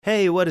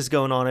Hey, what is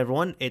going on,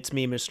 everyone? It's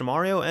me, Mr.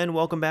 Mario, and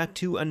welcome back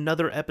to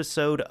another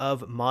episode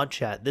of Mod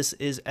Chat. This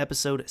is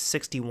episode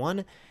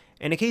 61,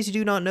 and in case you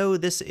do not know,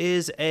 this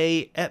is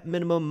a, at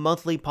minimum,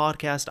 monthly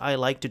podcast I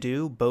like to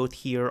do, both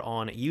here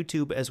on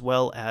YouTube as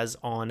well as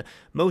on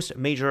most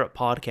major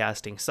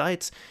podcasting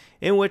sites,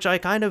 in which I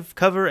kind of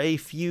cover a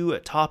few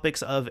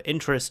topics of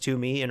interest to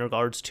me in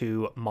regards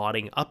to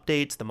modding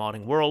updates, the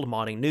modding world,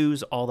 modding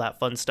news, all that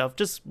fun stuff,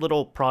 just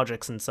little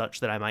projects and such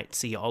that I might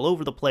see all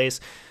over the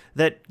place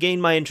that gain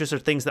my interest or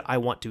things that I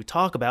want to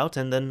talk about,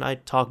 and then I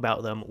talk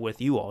about them with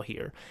you all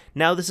here.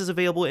 Now, this is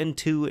available in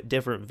two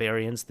different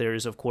variants.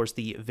 There's, of course,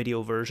 the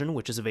video version,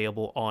 which is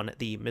available on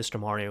the Mr.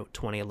 Mario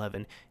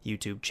 2011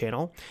 YouTube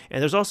channel,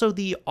 and there's also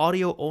the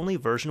audio-only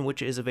version,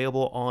 which is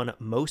available on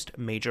most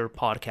major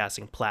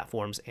podcasting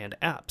platforms and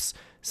apps.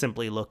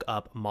 Simply look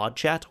up Mod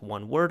Chat,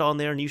 one word on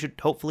there, and you should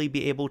hopefully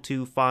be able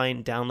to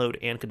find, download,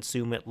 and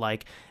consume it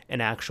like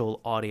an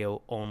actual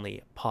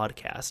audio-only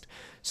podcast.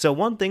 So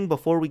one thing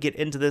before we get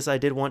into this, I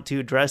did want to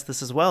address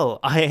this as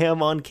well. I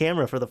am on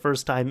camera for the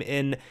first time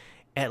in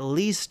at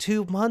least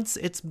 2 months.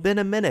 It's been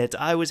a minute.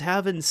 I was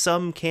having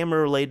some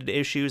camera-related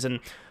issues,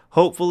 and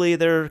hopefully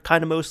they're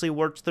kind of mostly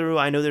worked through.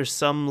 I know there's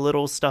some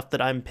little stuff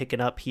that I'm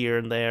picking up here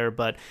and there,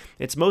 but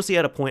it's mostly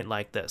at a point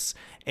like this.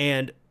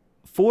 And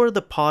for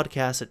the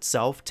podcast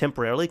itself,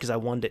 temporarily, because I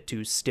wanted it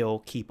to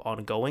still keep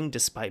on going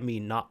despite me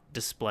not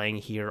displaying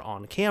here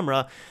on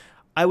camera,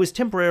 I was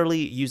temporarily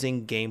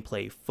using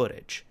gameplay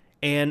footage.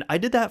 And I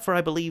did that for,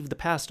 I believe, the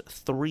past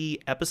 3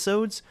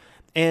 episodes,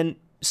 and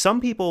some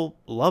people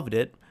loved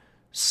it,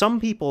 some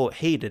people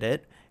hated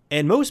it,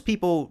 and most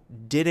people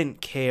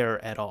didn't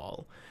care at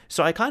all.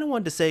 So I kind of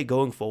wanted to say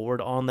going forward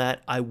on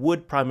that, I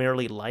would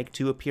primarily like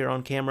to appear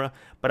on camera,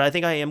 but I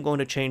think I am going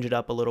to change it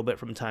up a little bit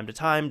from time to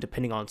time,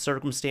 depending on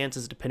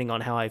circumstances, depending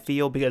on how I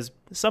feel, because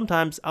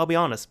sometimes, I'll be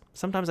honest,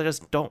 sometimes I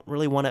just don't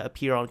really want to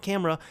appear on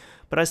camera,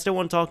 but I still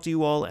want to talk to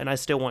you all, and I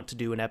still want to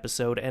do an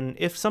episode, and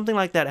if something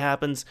like that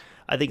happens,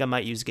 I think I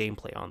might use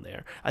gameplay on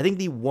there. I think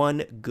the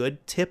one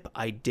good tip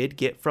I did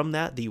get from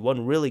that, the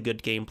one really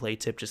good gameplay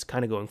tip just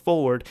kind of going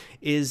forward,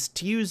 is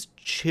to use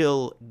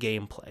chill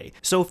gameplay.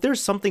 So if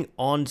there's something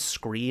on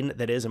screen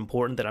that is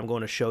important that I'm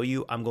going to show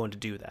you, I'm going to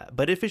do that.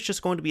 But if it's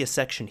just going to be a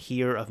section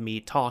here of me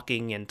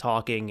talking and,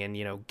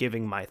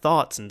 giving my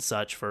thoughts and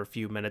such for a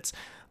few minutes,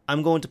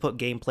 I'm going to put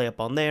gameplay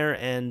up on there,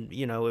 and,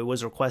 it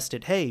was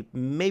requested, hey,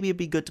 maybe it'd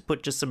be good to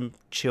put just some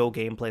chill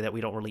gameplay that we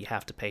don't really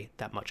have to pay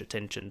that much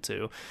attention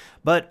to.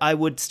 But I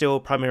would still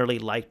primarily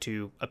like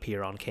to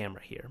appear on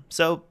camera here.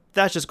 So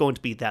that's just going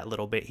to be that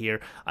little bit here.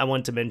 I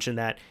wanted to mention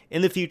that.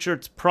 In the future,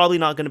 it's probably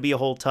not going to be a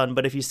whole ton,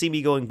 but if you see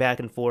me going back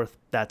and forth,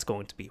 that's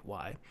going to be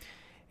why.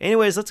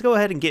 Anyways, let's go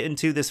ahead and get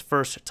into this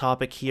first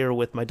topic here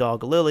with my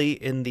dog Lily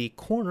in the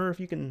corner, if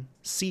you can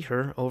see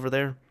her over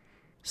there,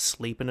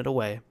 sleeping it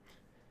away.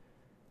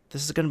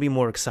 This is going to be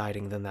more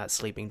exciting than that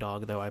sleeping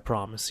dog, though, I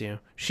promise you.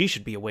 She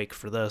should be awake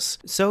for this.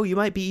 So you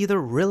might be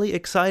either really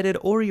excited,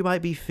 or you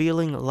might be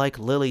feeling like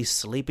Lily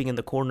sleeping in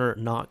the corner,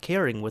 not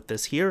caring with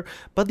this here,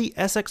 but the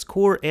SX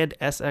Core and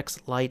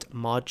SX Lite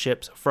mod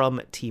chips from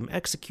Team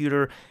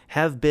Executor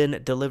have been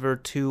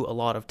delivered to a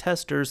lot of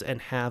testers and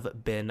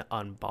have been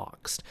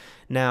unboxed.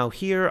 Now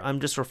here, I'm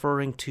just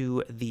referring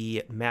to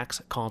the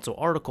Max Console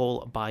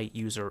article by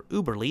user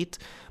Uberleet,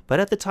 but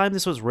at the time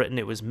this was written,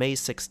 it was May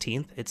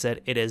 16th. It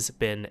said it has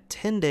been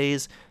 10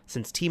 days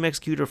since Team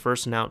Executor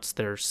first announced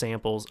their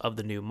samples of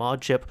the new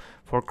mod chip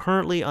for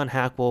currently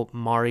unhackable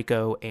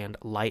Mariko and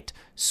Lite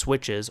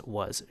switches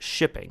was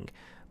shipping.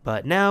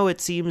 But now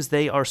it seems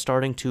they are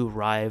starting to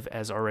arrive,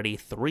 as already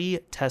 3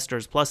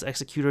 testers plus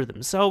Executor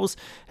themselves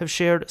have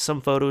shared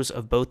some photos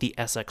of both the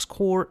SX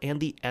Core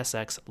and the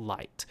SX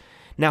Lite.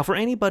 Now, for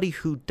anybody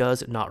who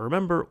does not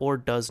remember or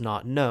does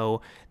not know,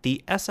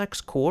 the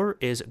SX Core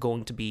is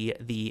going to be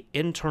the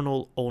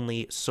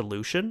internal-only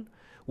solution,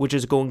 which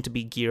is going to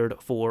be geared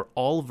for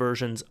all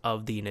versions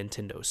of the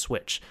Nintendo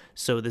Switch.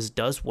 So this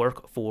does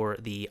work for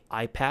the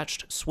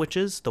eye-patched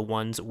switches, the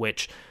ones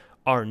which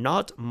are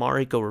not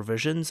Mariko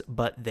revisions,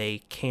 but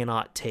they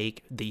cannot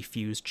take the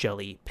fused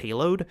jelly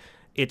payload.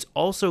 It's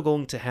also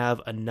going to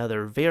have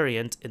another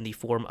variant in the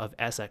form of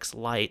SX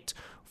Lite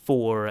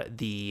for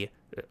the,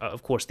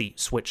 of course, the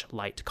Switch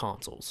Lite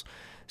consoles.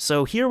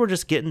 So here we're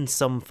just getting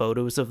some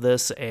photos of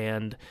this,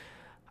 and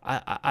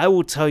I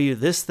will tell you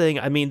this thing,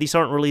 I mean, these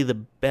aren't really the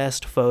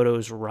best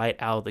photos right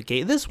out of the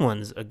gate. This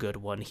one's a good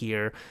one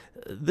here.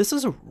 This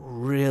is a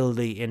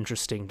really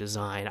interesting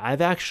design. I've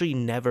actually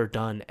never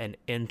done an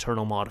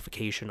internal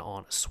modification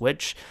on a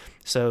Switch,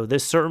 so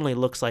this certainly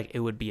looks like it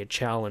would be a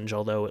challenge,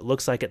 although it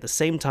looks like at the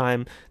same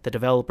time the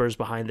developers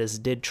behind this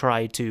did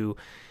try to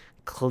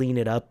clean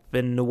it up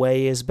in a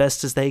way as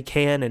best as they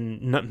can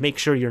and make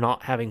sure you're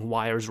not having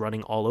wires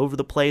running all over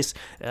the place.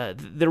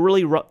 They're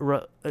really,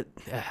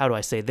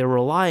 they're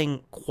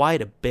relying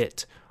quite a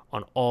bit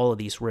on all of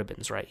these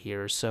ribbons right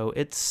here, so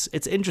it's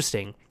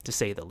interesting to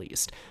say the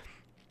least.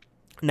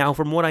 Now,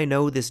 from what I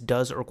know, this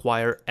does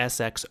require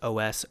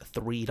SXOS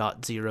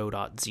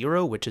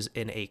 3.0.0, which is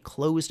in a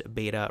closed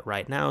beta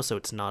right now, so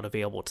it's not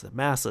available to the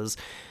masses.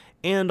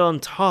 And on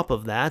top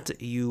of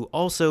that, you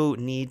also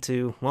need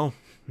to, well,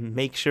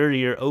 make sure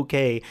you're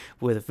okay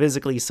with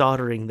physically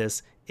soldering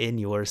this in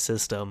your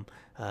system.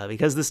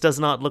 Because this does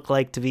not look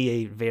like to be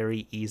a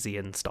very easy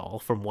install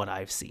from what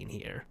I've seen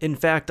here. In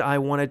fact, I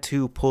wanted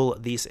to pull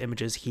these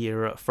images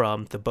here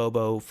from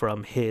Thibobo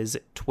from his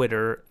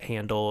Twitter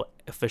handle,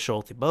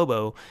 official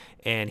Thibobo,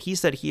 and he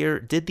said here,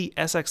 did the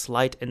SX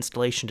Lite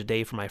installation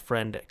today for my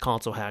friend at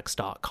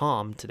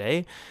consolehacks.com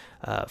today.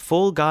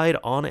 Full guide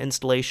on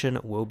installation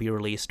will be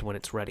released when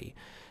it's ready.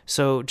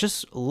 So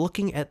just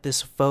looking at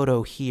this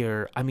photo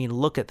here, I mean,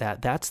 look at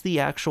that. That's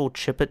the actual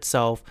chip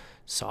itself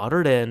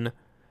soldered in.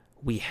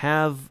 We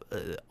have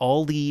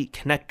all the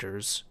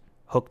connectors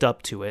hooked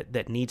up to it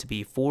that need to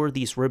be for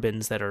these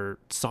ribbons that are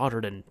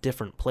soldered in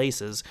different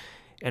places.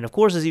 And of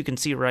course, as you can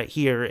see right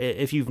here,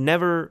 if you've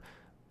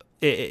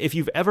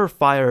ever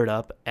fired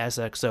up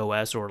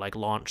SXOS or like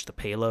launched the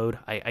payload,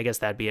 I guess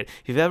that'd be it.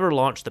 If you've ever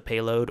launched the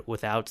payload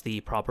without the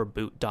proper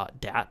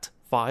boot.dat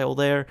file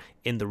there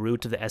in the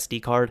root of the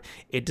SD card,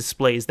 it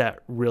displays that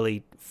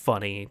really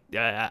funny,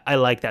 I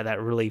like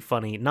that really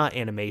funny, not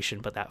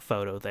animation, but that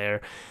photo there.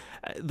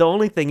 The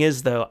only thing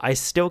is, though, I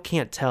still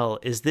can't tell,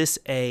 is this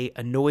a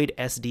annoyed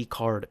SD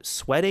card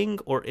sweating,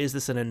 or is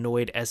this an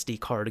annoyed SD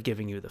card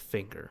giving you the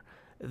finger?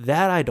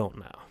 That I don't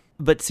know.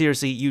 But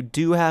seriously, you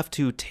do have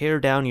to tear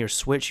down your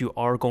switch. You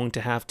are going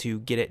to have to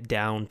get it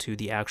down to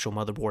the actual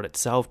motherboard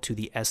itself, to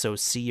the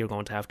SoC. You're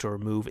going to have to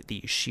remove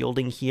the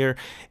shielding here,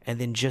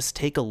 and then just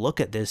take a look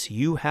at this.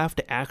 You have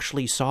to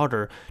actually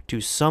solder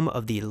to some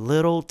of the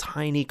little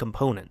tiny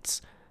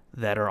components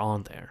that are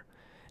on there.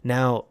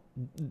 Now,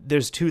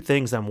 there's two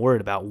things I'm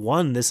worried about.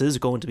 One, this is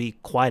going to be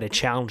quite a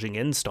challenging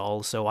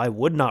install, so I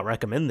would not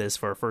recommend this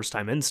for a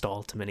first-time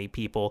install to many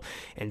people.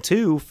 And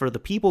two, for the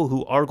people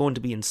who are going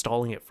to be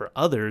installing it for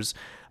others,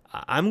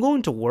 I'm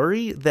going to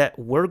worry that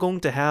we're going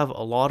to have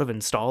a lot of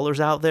installers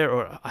out there,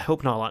 or I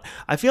hope not a lot.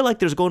 I feel like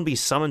there's going to be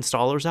some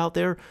installers out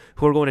there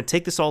who are going to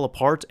take this all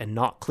apart and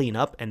not clean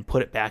up and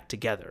put it back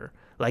together.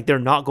 Like, they're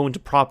not going to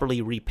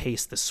properly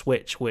repaste the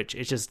switch, which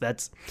is just,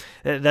 that's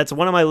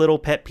one of my little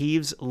pet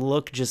peeves.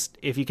 Look, just,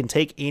 if you can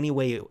take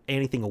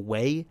anything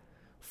away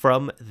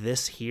from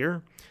this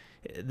here,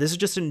 this is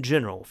just in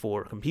general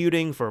for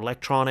computing, for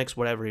electronics,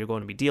 whatever you're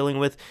going to be dealing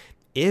with.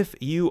 If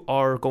you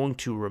are going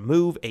to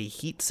remove a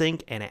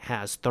heatsink and it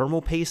has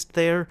thermal paste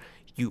there,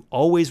 you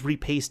always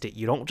repaste it.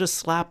 You don't just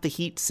slap the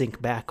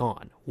heatsink back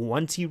on.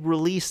 Once you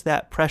release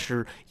that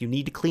pressure, you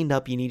need to clean it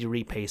up, you need to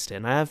repaste it.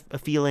 And I have a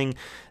feeling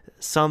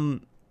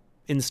some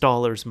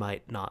installers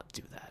might not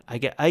do that.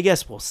 I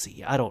guess we'll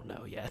see. I don't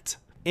know yet.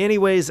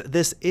 Anyways,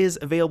 this is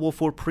available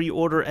for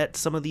pre-order at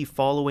some of the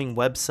following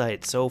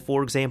websites. So,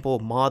 for example,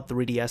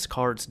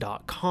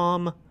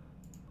 mod3dscards.com.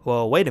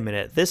 Well, wait a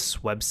minute. This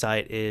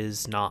website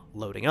is not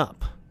loading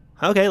up.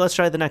 Okay, let's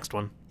try the next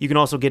one. You can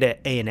also get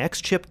it at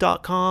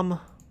anxchip.com.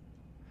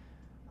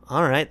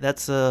 Alright,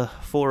 that's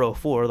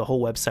 404. The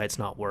whole website's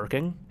not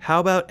working. How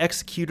about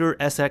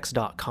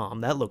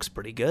executorsx.com? That looks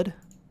pretty good.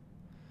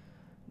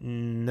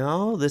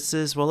 No, this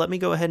is, well, let me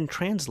go ahead and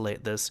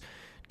translate this.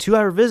 To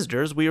our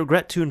visitors, we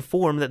regret to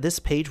inform that this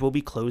page will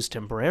be closed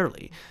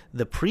temporarily.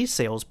 The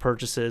pre-sales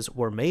purchases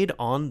were made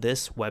on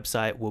this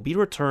website will be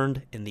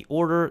returned in the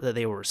order that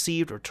they were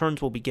received.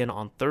 Returns will begin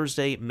on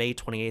Thursday, May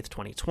 28th,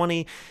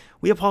 2020.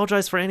 We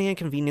apologize for any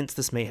inconvenience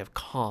this may have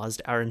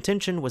caused. Our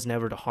intention was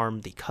never to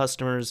harm the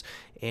customers.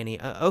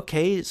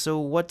 Okay, so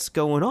what's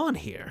going on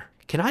here?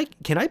 Can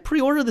I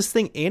pre-order this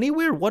thing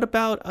anywhere? What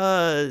about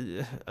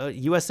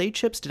USA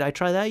chips? Did I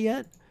try that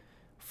yet?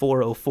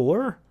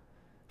 404?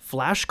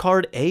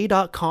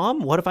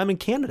 Flashcard.a.com? What if I'm in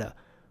Canada?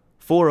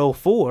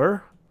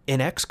 404?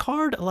 NX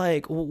card?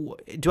 Like,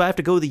 do I have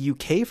to go to the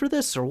UK for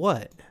this or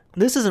what?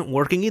 This isn't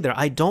working either.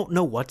 I don't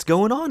know what's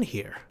going on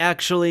here.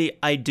 Actually,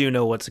 I do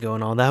know what's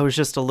going on. That was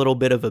just a little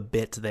bit of a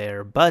bit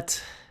there,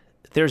 but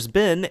there's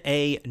been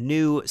a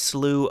new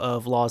slew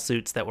of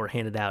lawsuits that were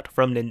handed out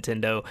from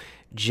Nintendo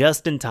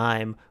just in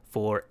time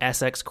for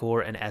SX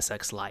Core and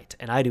SX Lite,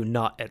 and I do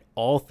not at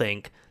all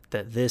think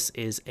that this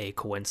is a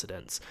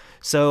coincidence.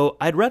 So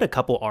I'd read a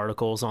couple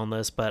articles on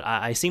this, but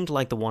I seem to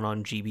like the one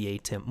on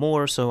GBA Temp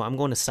more, so I'm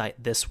going to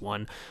cite this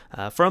one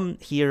from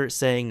here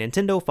saying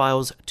Nintendo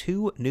files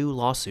 2 new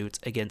lawsuits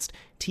against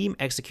Team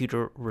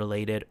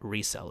Executor-related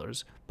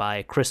resellers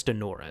by Krista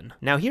Noren.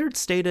 Now here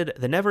it's stated,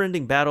 the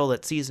never-ending battle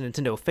that sees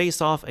Nintendo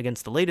face off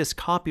against the latest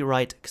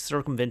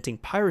copyright-circumventing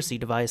piracy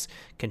device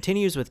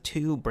continues with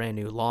 2 brand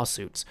new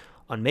lawsuits.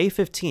 On May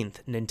 15th,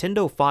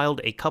 Nintendo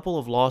filed a couple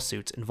of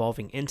lawsuits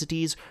involving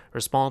entities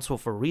responsible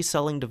for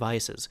reselling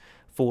devices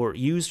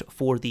used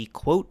for the,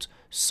 quote,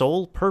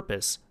 sole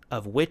purpose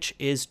of which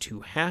is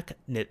to hack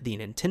the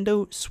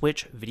Nintendo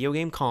Switch video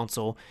game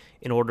console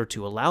in order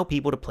to allow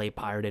people to play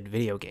pirated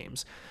video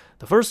games.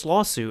 The first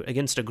lawsuit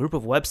against a group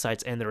of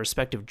websites and their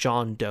respective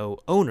John Doe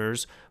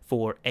owners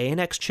for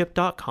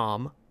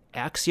anxchip.com,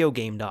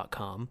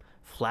 axiogame.com,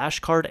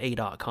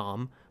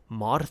 flashcard.a.com,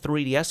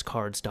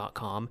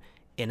 mod3dscards.com,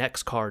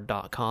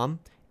 nxcard.com,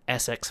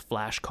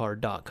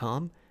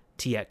 sxflashcard.com,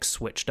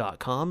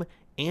 txswitch.com,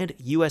 and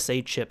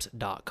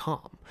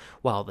usachips.com,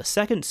 while the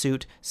second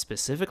suit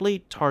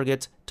specifically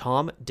targets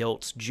Tom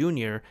Dilts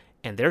Jr.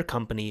 and their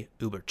company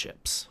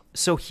UberChips.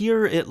 So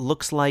here it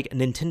looks like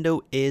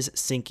Nintendo is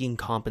seeking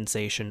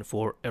compensation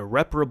for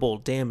irreparable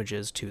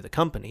damages to the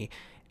company,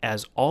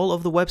 as all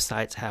of the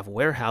websites have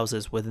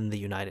warehouses within the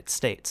United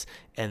States,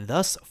 and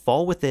thus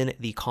fall within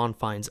the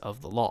confines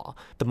of the law.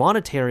 The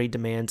monetary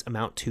demands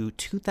amount to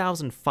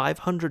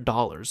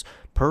 $2,500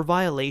 per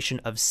violation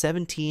of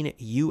 17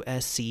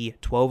 U.S.C.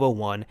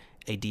 1201,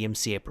 a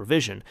DMCA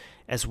provision,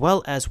 as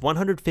well as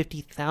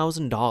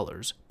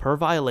 $150,000 per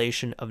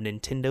violation of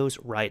Nintendo's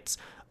rights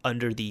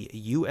under the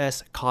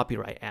U.S.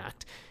 Copyright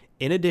Act,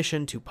 in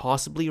addition to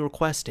possibly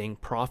requesting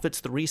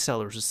profits the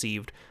resellers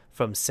received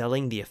from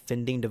selling the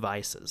offending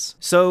devices.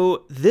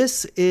 So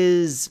this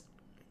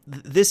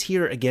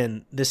here,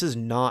 again, this is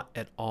not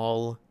at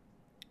all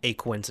a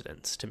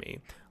coincidence to me.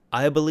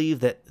 I believe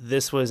that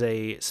this was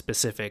a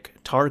specific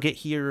target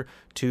here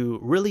to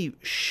really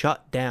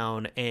shut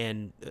down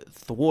and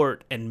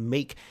thwart and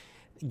make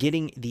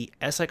getting the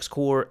SX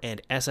Core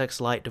and SX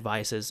Lite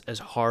devices as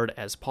hard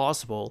as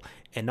possible,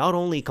 and not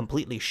only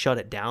completely shut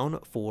it down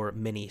for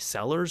many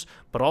sellers,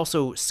 but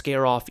also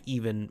scare off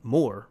even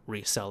more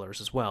resellers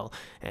as well.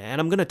 And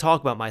I'm going to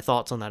talk about my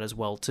thoughts on that as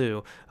well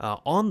too.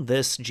 On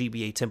this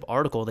GBA Temp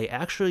article, they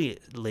actually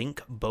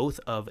link both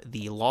of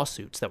the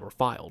lawsuits that were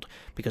filed,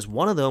 because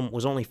one of them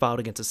was only filed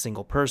against a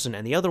single person,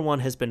 and the other one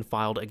has been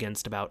filed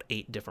against about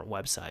 8 different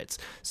websites.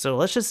 So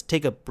let's just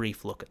take a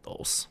brief look at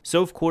those.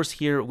 So of course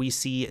here we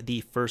see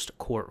the first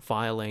court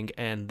filing,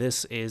 and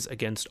this is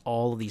against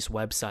all of these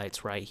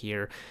websites right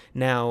here.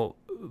 Now,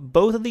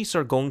 both of these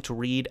are going to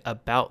read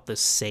about the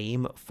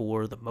same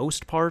for the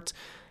most part.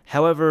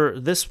 However,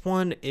 this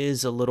one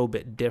is a little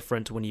bit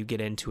different when you get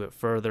into it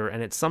further,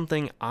 and it's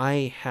something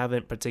I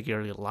haven't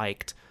particularly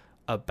liked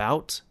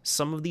about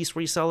some of these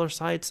reseller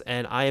sites,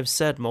 and I have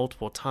said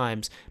multiple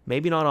times,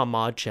 maybe not on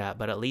Mod Chat,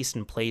 but at least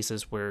in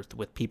places where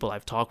with people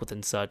I've talked with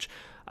and such,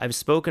 I've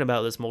spoken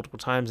about this multiple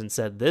times and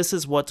said this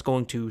is what's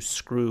going to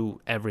screw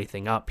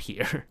everything up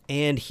here.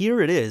 And here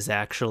it is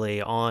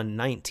actually on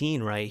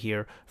 19 right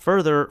here.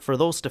 Further, for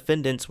those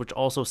defendants which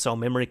also sell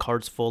memory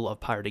cards full of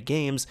pirated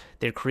games,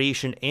 their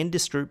creation and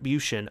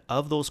distribution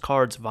of those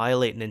cards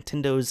violate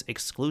Nintendo's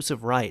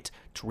exclusive right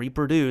to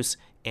reproduce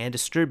and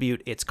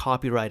distribute its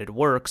copyrighted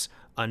works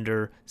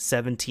under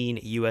 17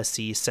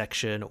 U.S.C.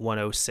 section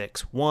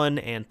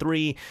 106(1) and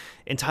 3,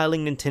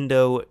 entitling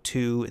Nintendo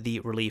to the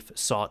relief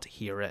sought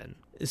herein.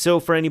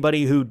 So for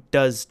anybody who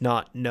does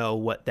not know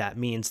what that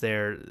means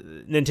there,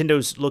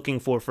 Nintendo's looking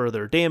for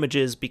further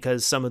damages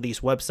because some of these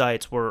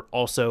websites were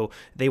also,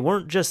 they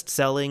weren't just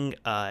selling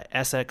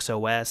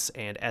SXOS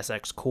and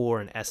SX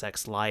Core and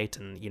SX Lite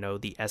and,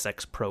 the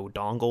SX Pro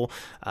dongle.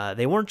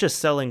 They weren't just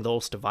selling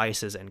those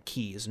devices and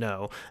keys,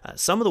 no.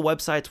 Some of the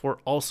websites were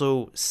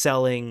also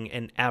selling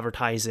and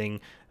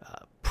advertising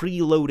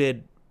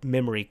preloaded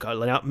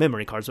not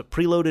memory cards, but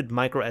preloaded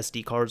micro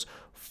SD cards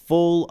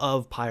full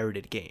of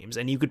pirated games,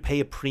 and you could pay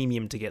a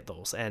premium to get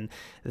those. And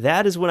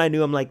that is when I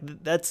knew, I'm like,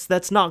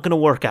 that's not going to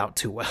work out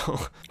too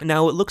well.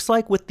 Now, it looks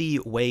like with the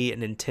way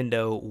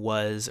Nintendo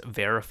was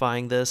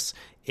verifying this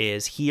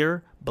is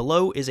here.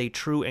 Below is a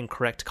true and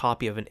correct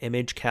copy of an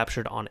image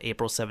captured on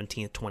April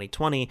 17th,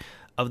 2020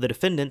 of the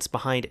defendants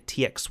behind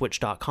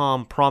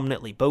TXSwitch.com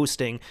prominently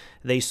boasting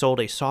they sold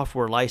a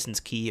software license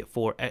key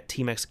for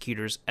Team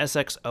Executor's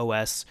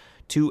SXOS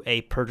to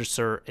a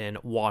purchaser in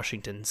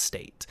Washington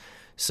State.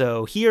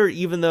 So here,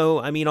 even though,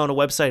 on a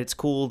website it's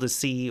cool to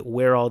see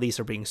where all these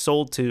are being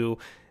sold to,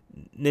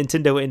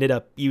 Nintendo ended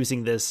up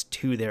using this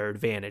to their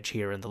advantage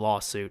here in the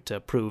lawsuit to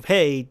prove,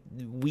 hey,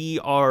 we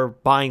are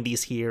buying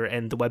these here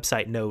and the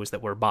website knows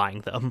that we're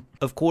buying them.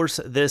 Of course,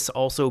 this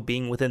also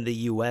being within the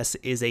US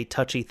is a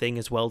touchy thing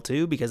as well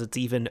too, because it's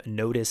even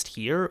noticed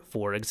here.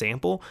 For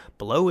example,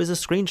 below is a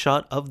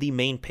screenshot of the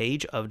main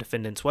page of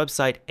defendant's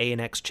website,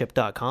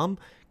 anxchip.com,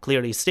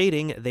 clearly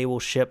stating they will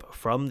ship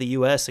from the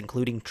US,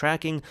 including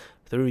tracking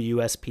through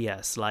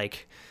USPS.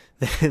 Like,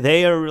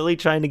 they are really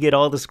trying to get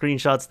all the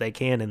screenshots they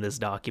can in this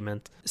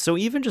document. So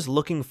even just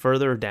looking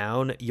further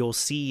down, you'll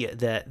see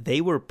that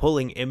they were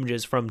pulling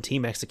images from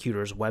Team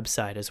Executor's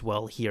website as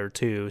well here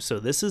too. So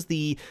this is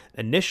the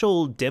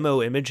initial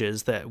demo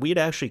images that we had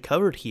actually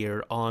covered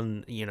here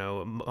on,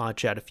 Mod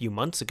Chat a few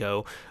months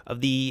ago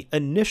of the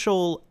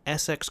initial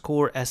SX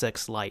Core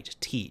SX Lite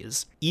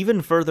teas.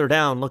 Even further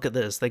down, look at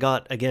this. They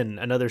got, again,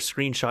 another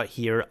screenshot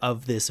here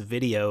of this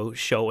video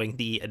showing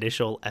the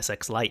initial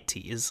SX Lite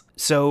teas.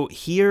 So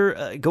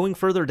here, going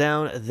further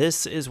down,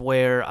 this is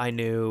where I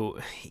knew,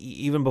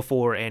 even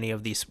before any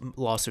of these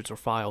lawsuits were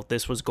filed,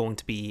 this was going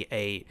to be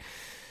a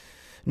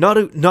not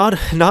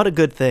a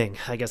good thing,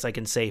 I guess I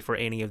can say, for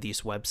any of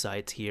these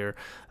websites here.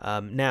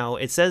 Now,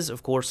 it says,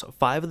 of course,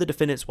 5 of the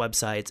defendants'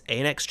 websites,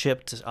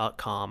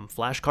 anxchip.com,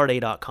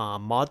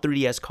 flashcard.com,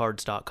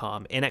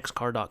 mod3dscards.com,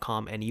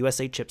 nxcard.com, and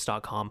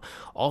usachips.com,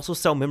 also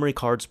sell memory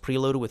cards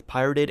preloaded with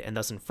pirated and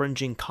thus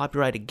infringing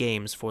copyrighted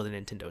games for the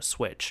Nintendo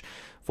Switch.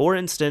 For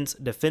instance,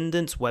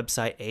 defendants'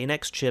 website,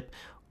 ANXChip,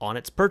 on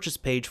its purchase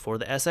page for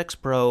the SX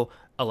Pro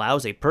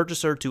allows a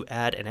purchaser to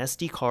add an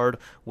SD card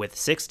with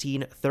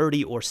 16,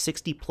 30, or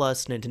 60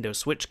 plus Nintendo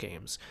Switch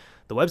games.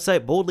 The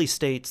website boldly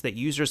states that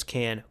users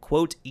can,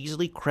 quote,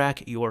 easily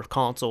crack your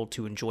console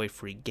to enjoy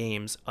free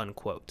games,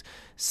 unquote.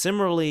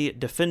 Similarly,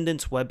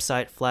 defendant's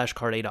website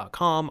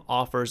flashcard.com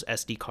offers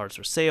SD cards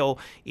for sale,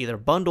 either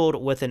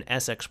bundled with an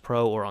SX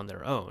Pro or on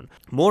their own.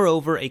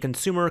 Moreover, a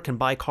consumer can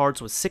buy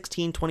cards with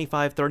 16,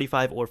 25,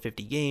 35, or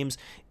 50 games.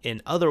 In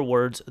other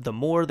words, the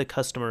more the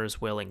customer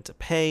is willing to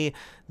pay,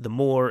 the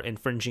more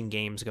infringing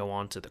games go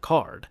onto the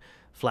card.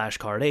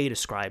 Flashcard A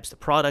describes the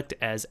product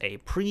as a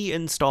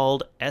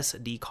pre-installed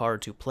SD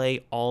card to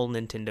play all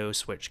Nintendo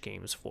Switch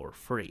games for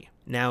free.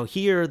 Now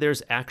here,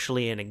 there's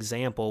actually an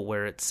example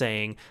where it's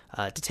saying,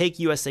 to take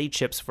USA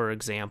chips for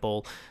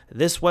example,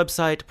 this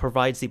website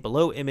provides the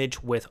below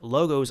image with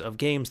logos of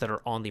games that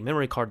are on the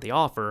memory card they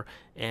offer,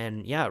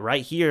 and yeah,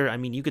 right here, I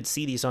mean, you could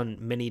see these on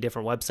many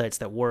different websites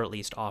that were at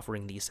least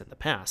offering these in the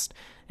past.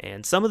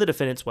 And some of the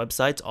defendants'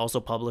 websites also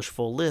publish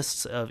full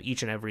lists of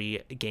each and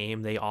every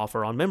game they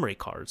offer on memory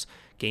cards.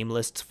 Game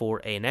lists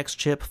for ANX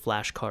chip,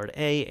 Flashcard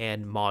A,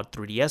 and Mod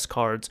 3DS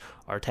cards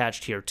are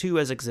attached here too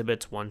as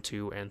exhibits 1,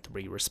 2, and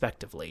 3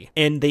 respectively.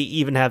 And they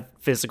even have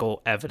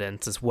physical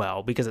evidence as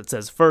well, because it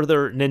says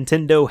further,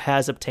 Nintendo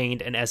has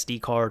obtained an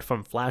SD card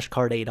from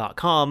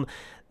flashcarda.com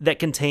that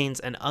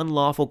contains an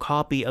unlawful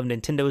copy of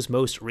Nintendo's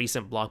most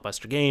recent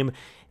blockbuster game,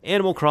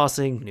 Animal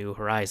Crossing New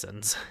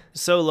Horizons.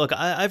 So look,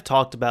 I've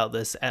talked about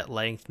this at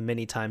length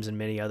many times in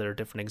many other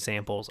different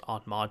examples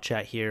on Mod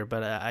Chat here,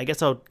 but I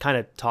guess I'll kind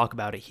of talk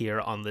about it here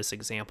on this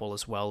example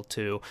as well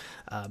too.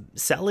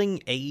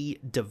 Selling a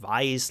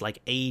device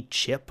like a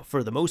chip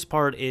for the most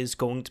part is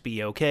going to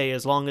be okay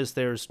as long as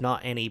there's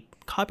not any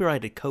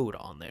copyrighted code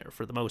on there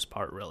for the most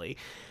part really.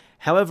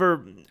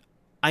 However,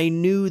 I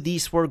knew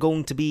these were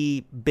going to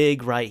be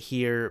big right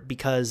here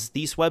because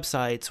these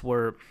websites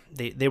were,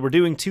 they were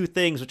doing two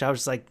things, which I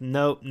was like,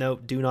 no,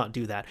 do not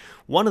do that.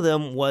 One of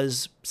them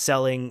was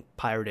selling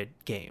pirated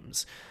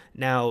games.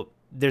 Now,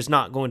 there's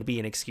not going to be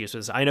an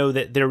excuse. I know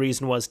that their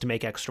reason was to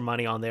make extra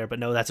money on there, but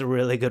no, that's a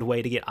really good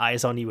way to get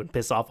eyes on you and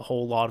piss off a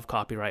whole lot of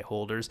copyright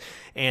holders.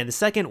 And the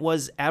second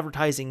was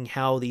advertising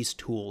how these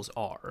tools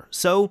are.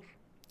 So,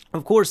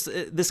 of course,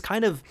 this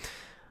kind of...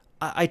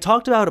 I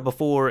talked about it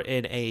before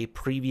in a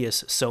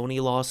previous Sony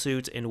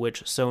lawsuit in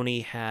which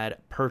Sony had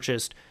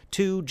purchased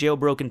 2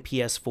 jailbroken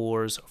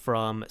PS4s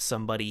from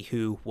somebody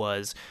who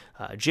was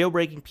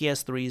jailbreaking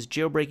PS3s,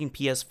 jailbreaking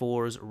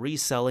PS4s,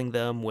 reselling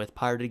them with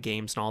pirated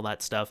games and all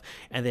that stuff,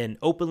 and then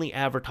openly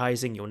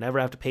advertising you'll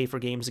never have to pay for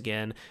games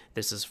again,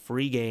 this is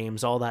free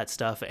games, all that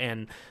stuff.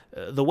 And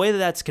the way that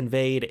that's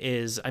conveyed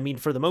is, I mean,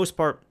 for the most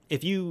part,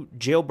 if you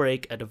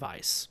jailbreak a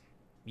device,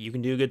 you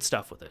can do good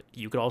stuff with it.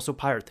 You could also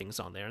pirate things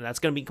on there, and that's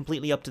going to be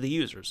completely up to the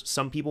users.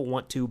 Some people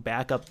want to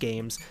back up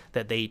games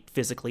that they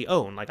physically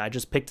own. Like, I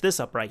just picked this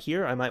up right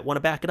here. I might want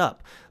to back it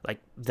up.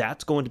 Like,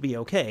 that's going to be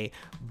okay.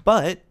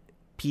 But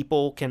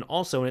people can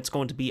also, and it's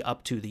going to be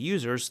up to the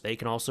users, they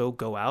can also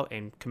go out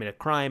and commit a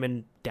crime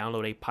and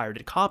download a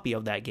pirated copy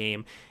of that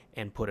game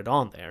and put it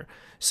on there.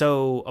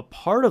 So a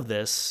part of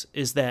this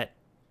is that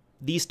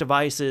these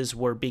devices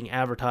were being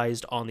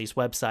advertised on these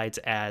websites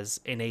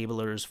as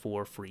enablers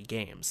for free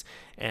games.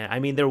 And I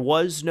mean, there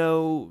was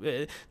no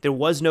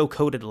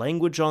coded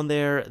language on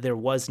there. There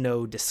was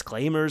no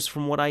disclaimers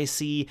from what I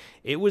see.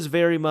 It was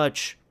very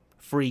much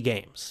free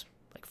games.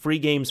 Like free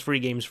games, free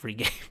games, free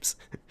games.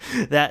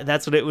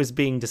 That's what it was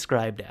being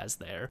described as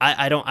there.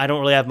 I don't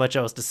really have much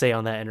else to say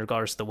on that in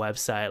regards to the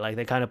website. Like,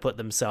 they kind of put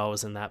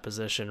themselves in that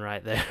position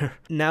right there.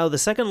 Now, the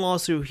second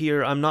lawsuit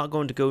here, I'm not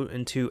going to go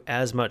into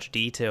as much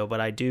detail, but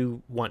I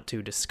do want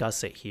to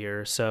discuss it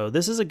here. So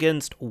this is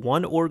against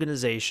one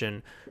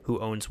organization who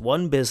owns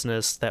one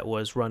business that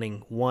was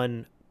running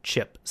one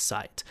chip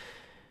site.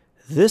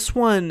 This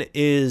one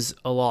is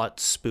a lot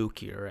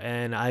spookier,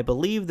 and I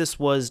believe this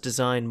was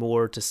designed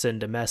more to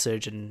send a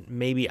message, and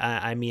maybe,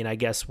 I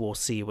guess we'll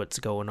see what's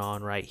going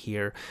on right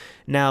here.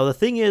 Now, the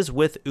thing is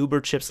with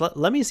Uber Chips,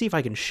 let me see if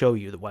I can show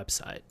you the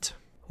website.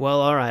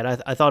 Well, all right,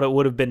 I thought it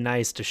would have been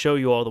nice to show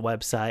you all the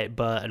website,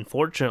 but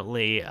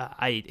unfortunately,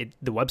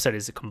 the website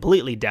is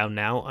completely down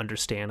now,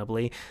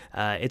 understandably.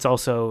 It's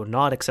also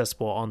not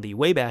accessible on the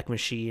Wayback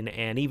Machine,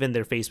 and even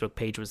their Facebook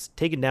page was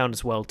taken down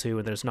as well, too,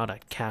 and there's not a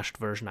cached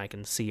version I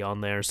can see on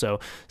there. So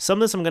some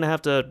of this I'm going to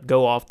have to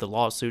go off the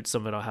lawsuit,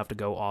 some of it I'll have to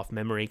go off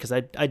memory, because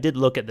I did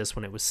look at this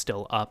when it was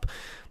still up.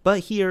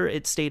 But here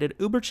it stated,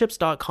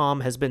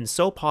 UberChips.com has been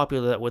so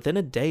popular that within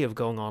a day of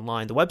going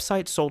online, the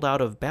website sold out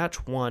of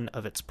batch 1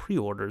 of its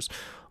pre-orders.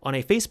 On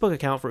a Facebook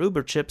account for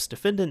Uber Chips,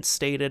 defendants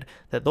stated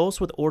that those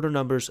with order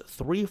numbers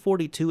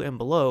 342 and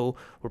below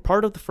were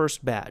part of the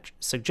first batch,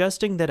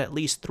 suggesting that at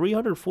least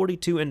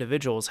 342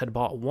 individuals had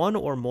bought one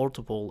or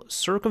multiple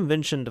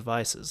circumvention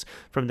devices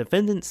from the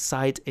defendant's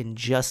site in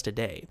just a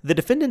day. The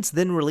defendants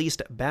then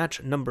released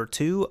batch number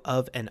 2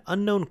 of an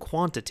unknown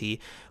quantity,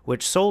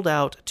 which sold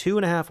out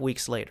 2.5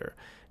 weeks later.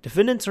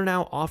 Defendants are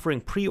now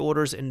offering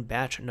pre-orders in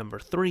batch number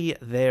 3,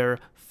 their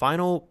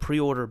final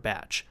pre-order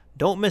batch.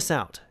 Don't miss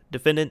out.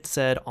 defendant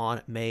said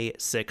on May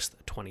 6th,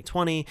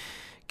 2020.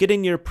 Get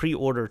in your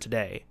pre-order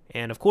today.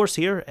 And of course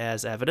here,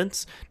 as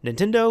evidence,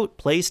 Nintendo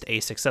placed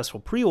a successful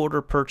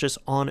pre-order purchase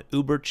on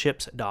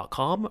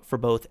uberchips.com for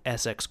both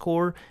SX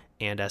Core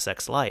and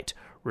SX Lite.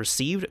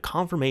 Received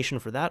confirmation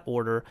for that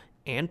order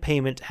and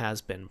payment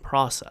has been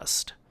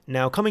processed.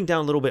 Now, coming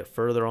down a little bit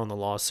further on the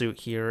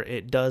lawsuit here,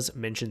 it does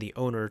mention the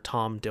owner,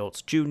 Tom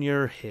Dilts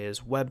Jr., his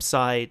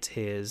website,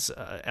 his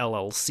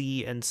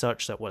LLC and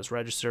such that was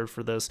registered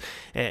for this.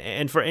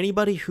 And for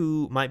anybody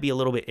who might be a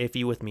little bit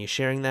iffy with me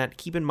sharing that,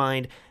 keep in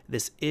mind,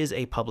 this is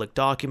a public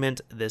document.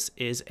 This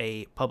is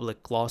a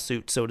public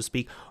lawsuit, so to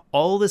speak.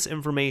 All this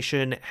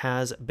information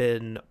has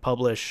been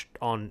published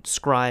on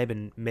Scribe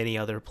and many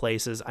other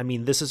places. I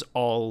mean, this is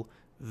all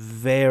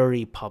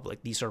very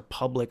public. These are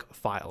public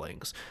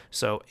filings.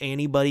 So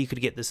anybody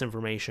could get this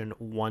information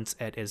once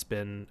it has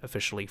been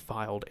officially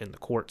filed in the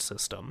court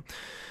system.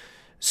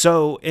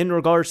 So in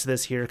regards to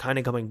this here, kind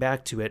of coming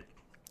back to it,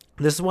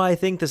 this is why I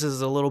think this is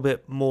a little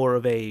bit more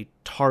of a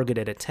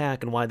targeted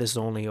attack and why this is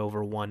only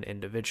over one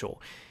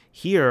individual.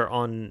 Here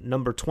on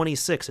number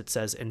 26, it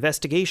says,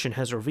 investigation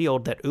has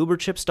revealed that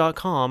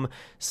uberchips.com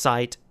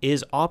site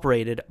is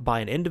operated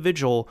by an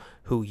individual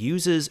who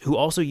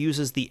also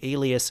uses the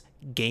alias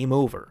Game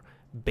Over.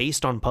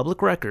 Based on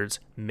public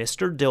records,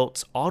 Mr.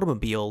 Dilts'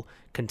 automobile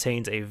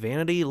contains a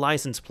vanity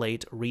license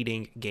plate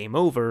reading Game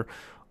Over.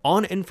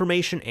 On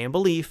information and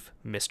belief,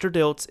 Mr.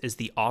 Dilts is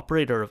the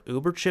operator of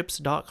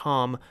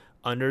uberchips.com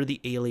under the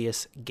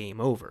alias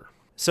Game Over.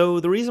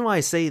 So the reason why I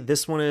say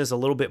this one is a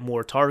little bit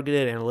more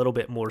targeted and a little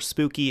bit more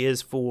spooky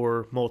is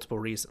for multiple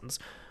reasons.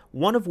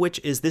 One of which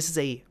is this is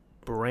a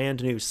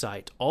brand new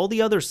site. All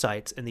the other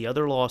sites in the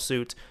other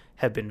lawsuits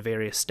have been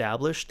very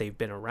established. They've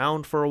been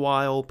around for a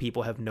while.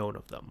 People have known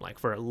of them, like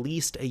for at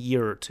least a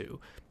year or two.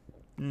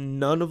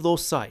 None of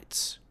those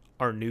sites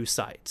are new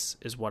sites,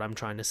 is what I'm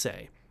trying to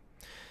say.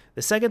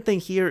 The second thing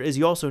here is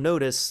you also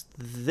notice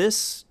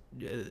this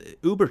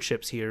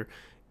UberChips here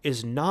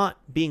is not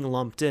being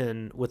lumped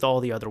in with all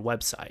the other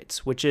websites,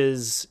 which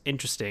is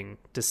interesting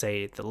to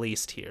say the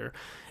least here.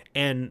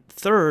 And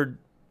third,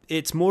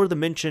 it's more the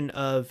mention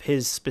of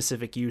his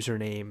specific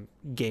username,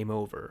 Game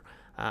Over.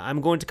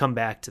 I'm going to come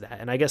back to that.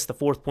 And I guess the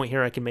fourth point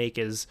here I can make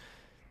is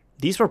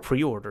these were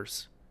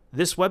pre-orders.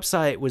 This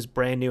website was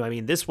brand new. I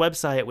mean, this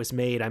website was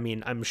made,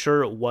 I'm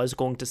sure it was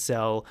going to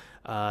sell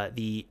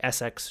the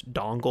SX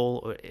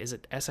dongle. Or is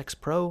it SX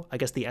Pro? I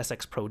guess the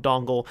SX Pro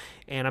dongle.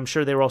 And I'm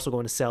sure they were also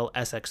going to sell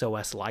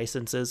SXOS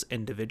licenses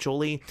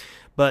individually.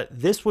 But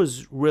this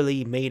was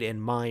really made in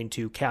mind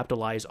to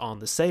capitalize on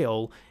the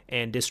sale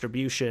and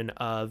distribution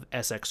of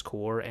SX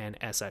Core and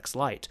SX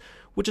Lite,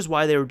 which is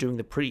why they were doing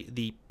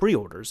the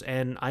pre-orders.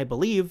 And I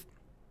believe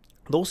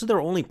those are their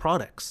only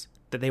products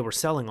that they were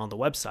selling on the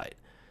website.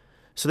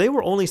 So they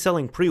were only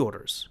selling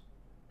pre-orders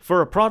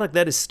for a product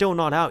that is still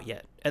not out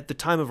yet at the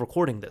time of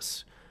recording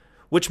this,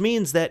 which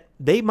means that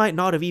they might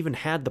not have even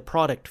had the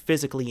product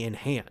physically in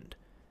hand.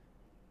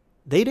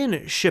 They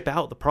didn't ship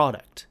out the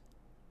product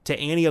to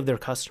any of their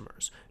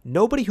customers.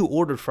 Nobody who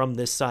ordered from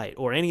this site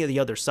or any of the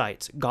other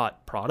sites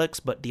got products,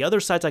 but the other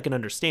sites I can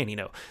understand,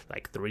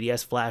 like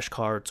 3DS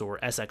flashcards or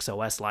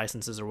SXOS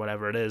licenses or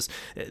whatever it is.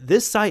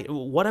 This site,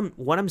 what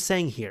I'm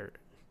saying here,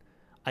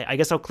 I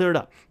guess I'll clear it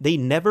up. They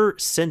never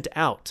sent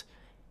out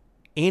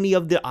any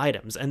of the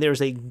items, and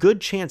there's a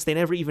good chance they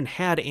never even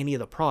had any of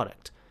the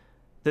product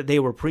that they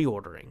were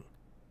pre-ordering.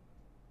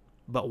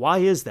 But why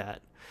is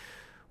that?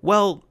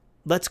 Well,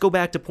 let's go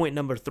back to point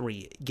number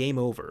 3, Game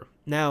Over.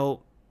 Now,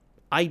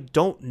 I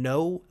don't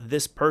know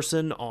this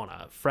person on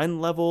a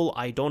friend level.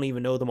 I don't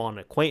even know them on an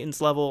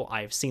acquaintance level.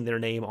 I've seen their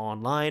name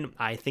online.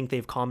 I think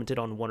they've commented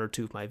on 1 or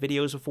 2 of my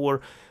videos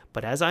before.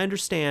 But as I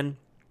understand,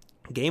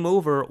 Game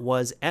Over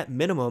was at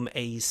minimum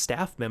a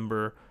staff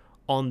member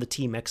on the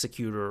Team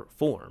Executor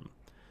forum.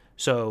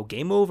 So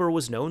Game Over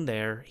was known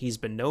there. He's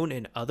been known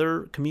in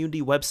other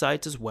community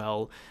websites as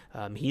well.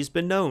 He's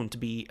been known to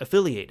be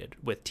affiliated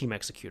with Team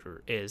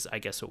Executor, is I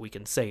guess what we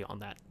can say on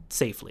that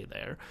safely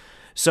there.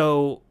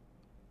 So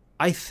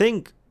I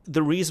think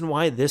the reason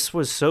why this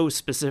was so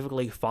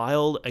specifically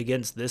filed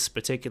against this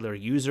particular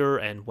user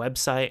and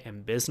website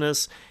and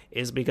business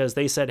is because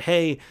they said,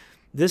 hey,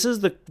 this is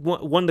the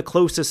one of the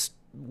closest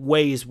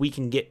ways we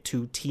can get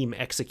to Team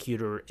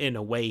Executor in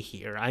a way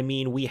here. I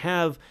mean, we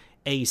have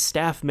a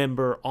staff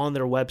member on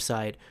their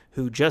website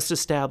who just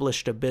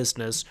established a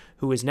business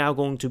who is now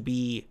going to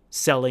be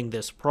selling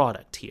this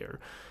product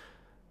here.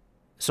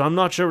 So I'm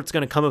not sure what's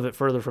going to come of it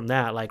further from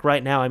that. Like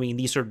right now, I mean,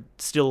 these are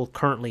still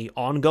currently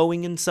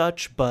ongoing and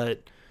such,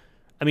 but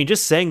I mean,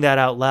 just saying that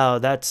out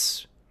loud,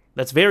 that's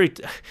very,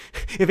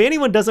 if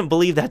anyone doesn't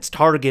believe that's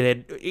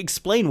targeted,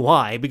 explain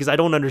why, because I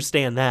don't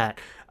understand that.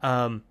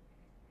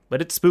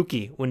 But it's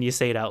spooky when you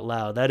say it out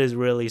loud. That is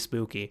really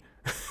spooky.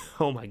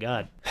 Oh my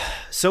God.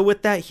 So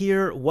with that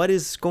here, what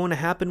is going to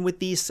happen with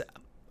these?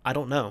 I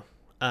don't know.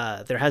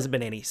 There hasn't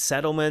been any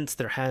settlements.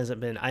 There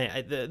hasn't been,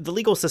 the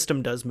legal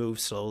system does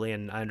move slowly,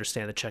 and I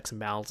understand the checks and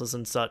balances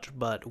and such,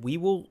 but we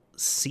will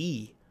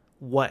see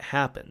what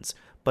happens.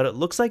 But it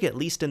looks like, at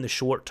least in the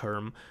short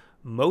term,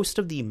 most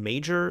of the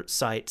major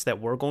sites that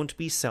were going to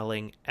be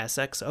selling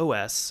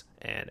SXOS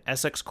and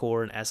SX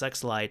Core and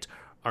SX Lite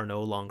are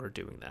no longer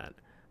doing that.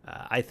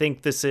 I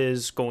think this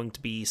is going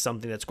to be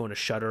something that's going to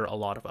shutter a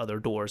lot of other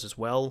doors as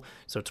well,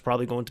 so it's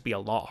probably going to be a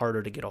lot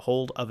harder to get a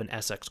hold of an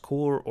SX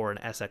Core or an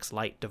SX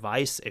Lite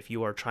device if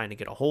you are trying to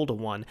get a hold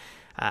of one.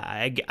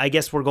 I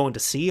guess we're going to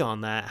see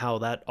on that how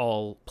that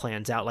all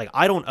plans out. Like,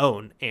 I don't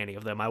own any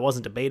of them. I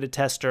wasn't a beta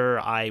tester.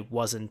 I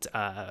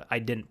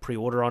didn't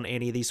pre-order on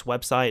any of these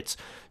websites,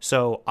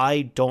 so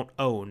I don't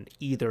own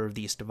either of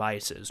these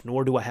devices,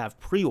 nor do I have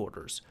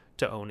pre-orders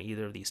to own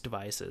either of these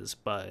devices,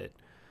 but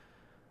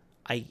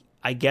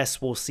I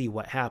guess we'll see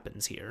what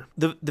happens here.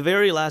 The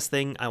very last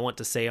thing I want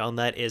to say on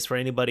that is for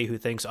anybody who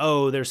thinks,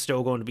 oh, there's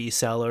still going to be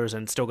sellers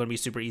and still going to be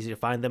super easy to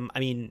find them. I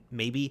mean,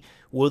 maybe.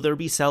 Will there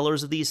be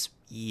sellers of these?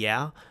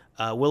 Yeah.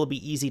 Will it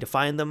be easy to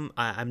find them?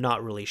 I'm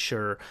not really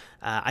sure.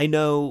 I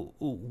know,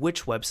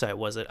 which website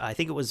was it? I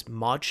think it was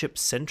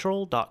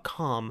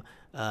modchipcentral.com.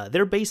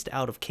 They're based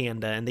out of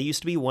Canada, and they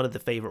used to be one of the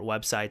favorite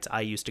websites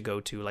I used to go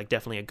to, like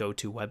definitely a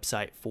go-to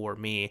website for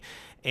me.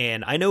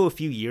 And I know a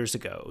few years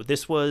ago,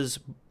 this was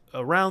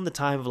around the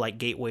time of like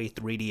Gateway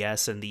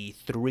 3DS and the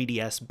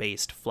 3DS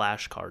based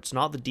flash cards,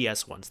 not the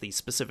DS ones, the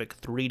specific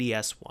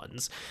 3DS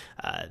ones,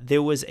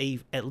 there was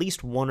at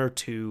least one or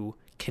two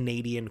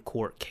Canadian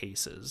court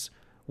cases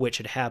which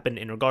had happened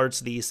in regards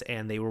to these,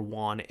 and they were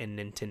won in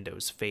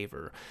Nintendo's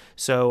favor.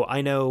 So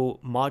I know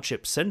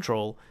Modchip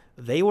Central,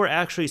 they were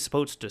actually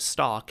supposed to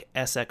stock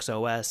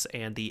SXOS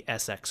and the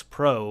SX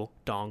Pro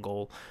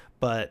dongle,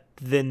 but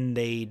then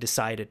they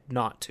decided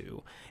not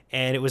to.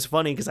 And it was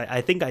funny because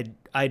I think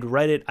I'd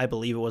read it, I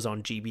believe it was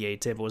on GBA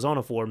Tip, it was on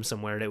a forum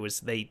somewhere, and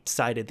they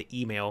cited the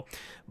email,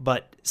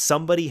 but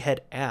somebody had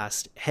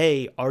asked,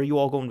 hey, are you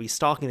all going to be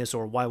stocking this,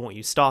 or why won't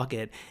you stock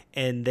it?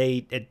 And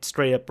they had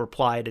straight up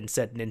replied and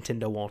said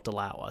Nintendo won't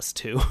allow us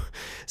to.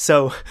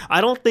 So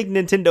I don't think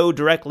Nintendo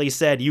directly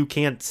said you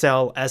can't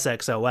sell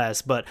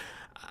SXOS, but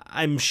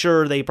I'm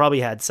sure they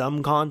probably had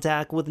some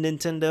contact with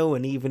Nintendo,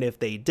 and even if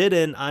they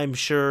didn't, I'm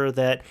sure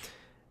that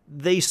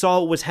they saw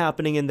what was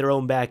happening in their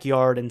own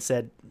backyard and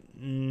said,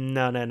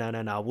 no,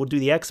 we'll do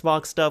the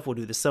Xbox stuff, we'll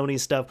do the Sony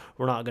stuff,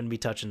 we're not going to be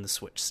touching the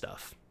Switch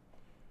stuff.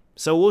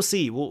 So we'll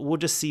see, we'll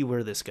just see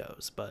where this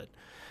goes, but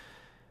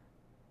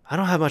I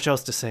don't have much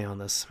else to say on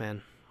this,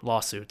 man.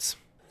 Lawsuits.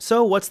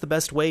 So what's the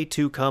best way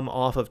to come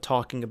off of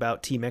talking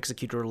about Team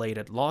Executor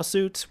related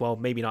lawsuits? Well,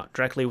 maybe not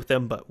directly with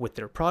them, but with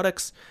their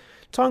products.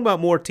 Talking about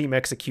more Team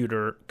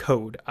Executor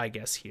code, I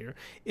guess, here,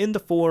 in the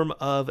form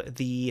of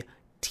the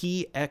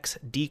TX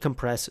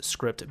decompress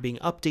script being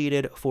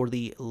updated for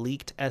the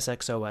leaked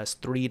SXOS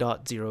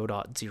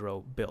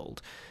 3.0.0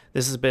 build.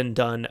 This has been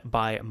done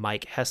by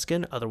Mike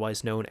Heskin,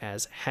 otherwise known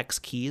as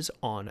HexKeys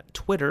on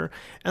Twitter,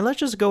 and let's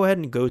just go ahead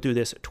and go through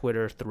this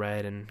Twitter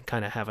thread and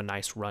kind of have a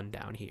nice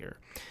rundown here.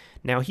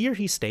 Now here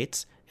he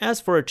states,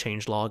 as for a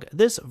changelog,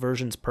 this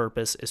version's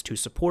purpose is to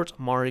support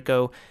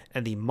Mariko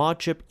and the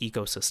Modchip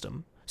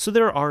ecosystem, so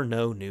there are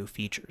no new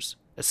features.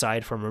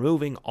 Aside from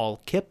removing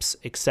all KIPs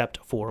except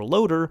for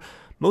loader,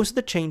 most of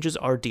the changes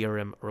are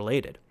DRM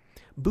related.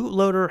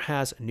 Bootloader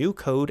has new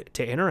code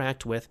to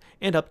interact with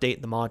and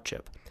update the mod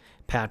chip.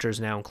 Patchers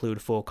now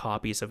include full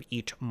copies of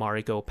each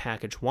Mariko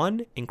Package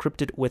 1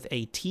 encrypted with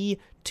a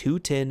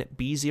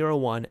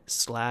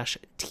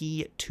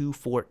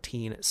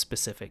T210B01/T214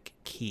 specific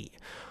key.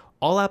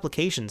 All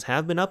applications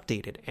have been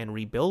updated and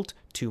rebuilt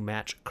to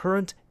match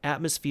current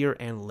Atmosphere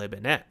and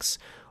LibNX.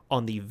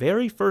 On the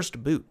very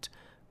first boot,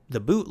 the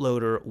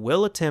bootloader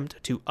will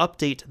attempt to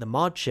update the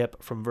mod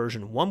chip from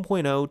version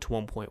 1.0 to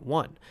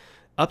 1.1.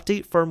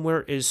 Update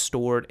firmware is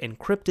stored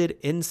encrypted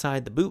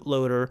inside the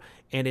bootloader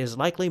and is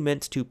likely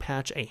meant to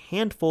patch a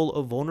handful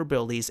of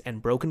vulnerabilities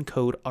and broken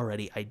code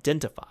already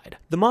identified.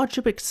 The mod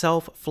chip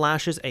itself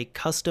flashes a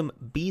custom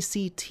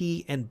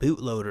BCT and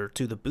bootloader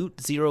to the boot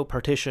 0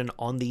 partition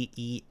on the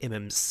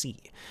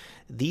eMMC.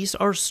 These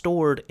are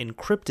stored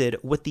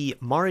encrypted with the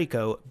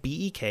Mariko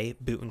BEK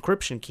boot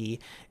encryption key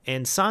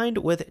and signed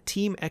with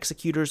Team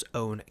Executor's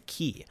own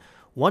key.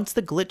 Once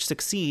the glitch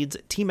succeeds,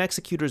 Team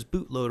Executor's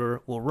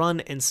bootloader will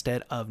run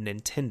instead of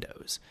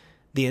Nintendo's.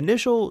 The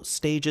initial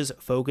stages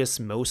focus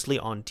mostly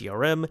on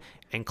DRM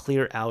and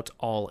clear out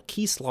all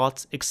key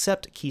slots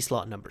except key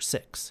slot number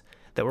 6,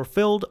 that were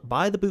filled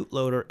by the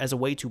bootloader as a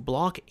way to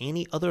block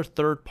any other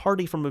third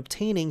party from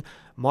obtaining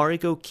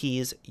Mariko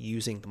keys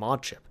using the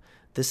mod chip.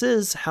 This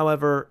is,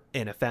 however,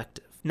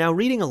 ineffective. Now,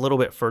 reading a little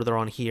bit further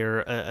on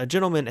here, a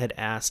gentleman had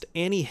asked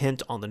any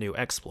hint on the new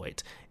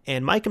exploit,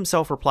 and Mike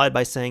himself replied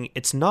by saying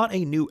it's not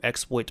a new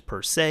exploit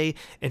per se.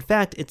 In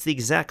fact, it's the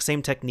exact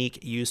same technique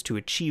used to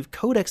achieve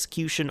code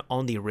execution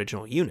on the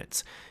original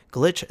units.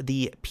 Glitch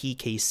the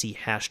PKC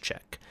hash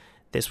check.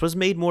 This was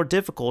made more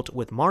difficult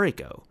with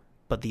Mariko,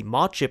 but the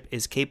mod chip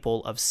is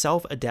capable of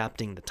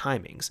self-adapting the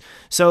timings.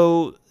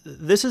 So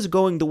this is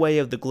going the way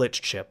of the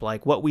glitch chip,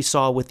 like what we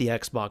saw with the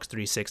Xbox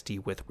 360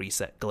 with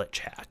Reset Glitch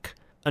Hack.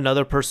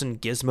 Another person,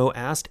 Gizmo,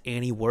 asked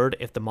any word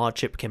if the mod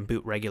chip can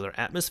boot regular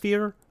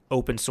Atmosphere.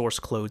 Open source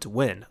clones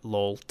win,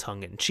 lol,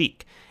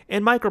 tongue-in-cheek.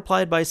 And Mike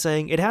replied by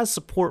saying it has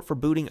support for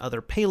booting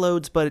other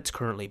payloads, but it's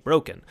currently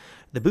broken.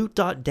 The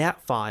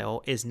boot.dat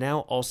file is now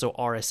also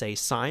RSA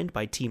signed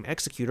by Team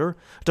Executor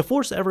to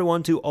force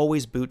everyone to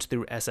always boot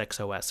through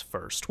SXOS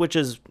first, which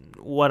is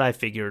what I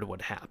figured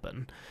would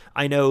happen.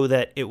 I know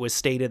that it was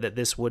stated that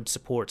this would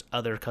support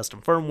other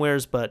custom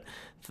firmwares, but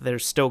they're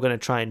still going to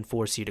try and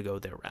force you to go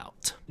their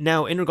route.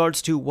 Now, in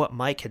regards to what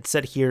Mike had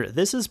said here,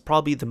 this is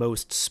probably the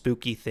most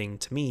spooky thing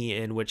to me,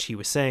 in which he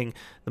was saying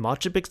the mod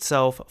chip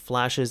itself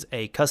flashes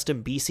a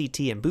custom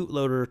BCT and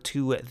bootloader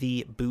to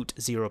the boot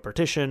 0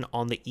 partition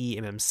on the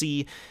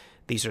eMMC.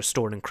 These are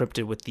stored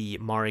encrypted with the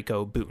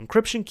Mariko boot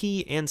encryption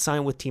key and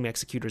signed with Team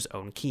Executor's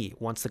own key.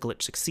 Once the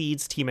glitch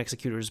succeeds, Team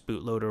Executor's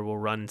bootloader will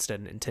run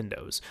instead of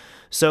Nintendo's.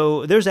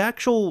 So there's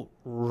actual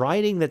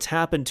writing that's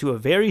happened to a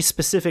very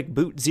specific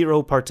boot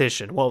 0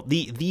 partition, well,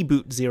 the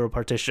boot 0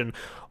 partition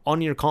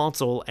on your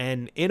console,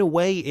 and in a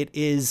way it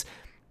is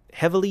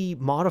heavily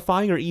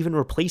modifying or even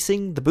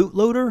replacing the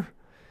bootloader.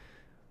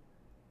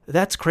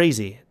 That's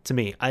crazy to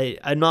me.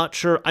 I'm not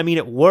sure. I mean,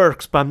 it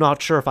works, but I'm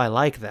not sure if I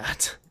like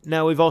that.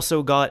 Now, we've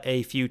also got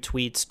a few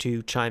tweets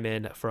to chime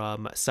in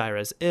from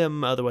Cyrus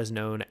M, otherwise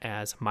known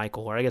as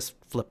Michael, or I guess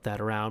flip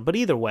that around. But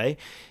either way,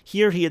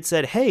 here he had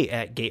said, hey,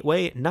 at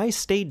Gateway, nice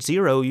stage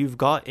 0 you've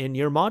got in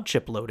your mod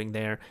chip loading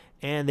there,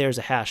 and there's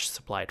a hash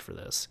supplied for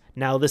this.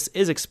 Now, this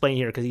is explained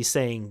here because he's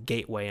saying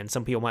Gateway, and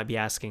some people might be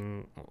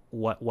asking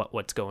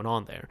what's going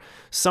on there.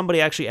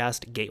 Somebody actually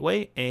asked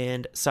Gateway,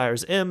 and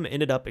Cyrus M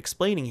ended up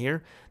explaining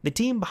here, the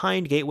team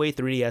behind Gateway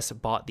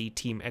 3DS bought the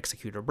Team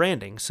Executor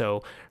branding.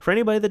 So, for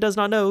anybody that does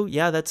not know,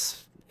 yeah,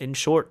 that's, in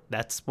short,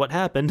 that's what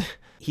happened.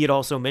 He had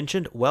also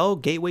mentioned, well,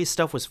 Gateway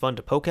stuff was fun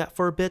to poke at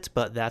for a bit,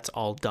 but that's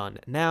all done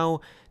now.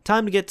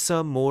 Time to get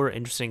some more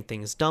interesting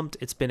things dumped.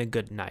 It's been a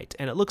good night.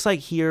 And it looks like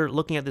here,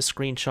 looking at the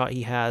screenshot,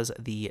 he has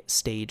the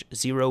stage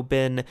 0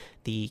 bin,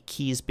 the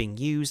keys being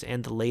used,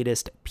 and the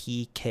latest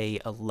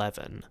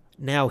PK11.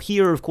 Now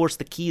here, of course,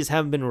 the keys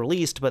haven't been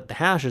released, but the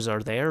hashes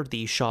are there,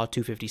 the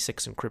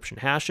SHA-256 encryption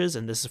hashes,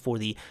 and this is for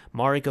the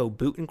Mariko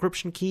boot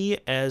encryption key,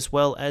 as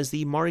well as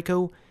the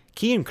Mariko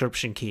key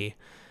encryption key.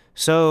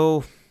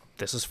 So,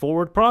 this is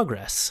forward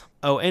progress.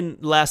 Oh,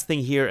 and last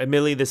thing here,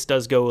 admittedly this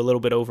does go a little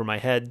bit over my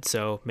head,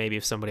 so maybe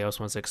if somebody else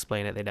wants to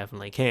explain it, they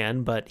definitely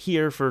can, but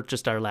here, for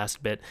just our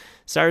last bit,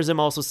 Cyrus M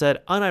also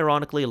said,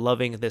 unironically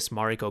loving this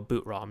Mariko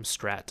boot ROM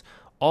strat.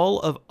 All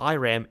of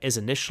IRAM is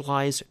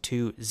initialized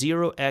to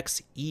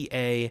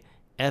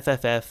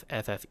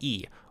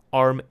 0xEAFFFFE,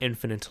 ARM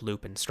infinite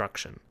loop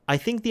instruction. I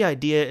think the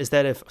idea is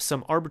that if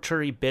some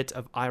arbitrary bit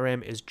of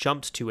IRAM is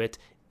jumped to it,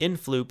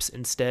 infloops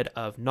instead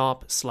of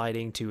NOP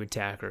sliding to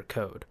attacker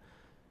code.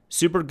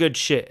 Super good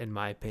shit, in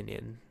my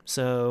opinion.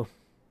 So,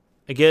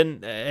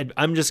 again,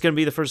 I'm just going to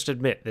be the first to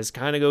admit, this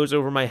kind of goes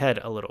over my head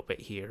a little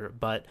bit here,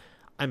 but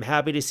I'm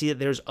happy to see that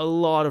there's a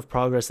lot of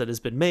progress that has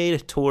been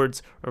made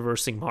towards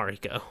reversing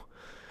Mariko.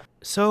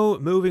 So,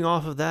 moving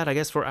off of that, I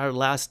guess for our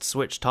last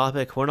Switch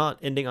topic, we're not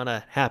ending on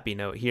a happy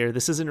note here.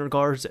 This is in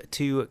regards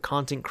to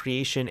content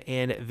creation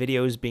and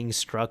videos being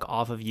struck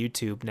off of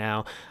YouTube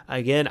now.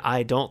 Again,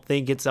 I don't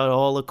think it's at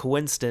all a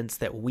coincidence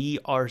that we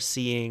are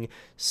seeing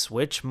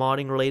Switch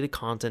modding related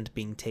content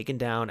being taken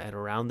down at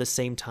around the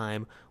same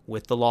time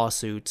with the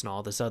lawsuits and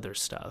all this other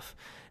stuff.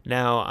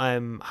 Now,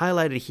 I'm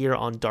highlighted here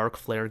on Dark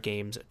Flare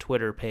Games'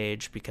 Twitter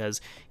page because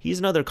he's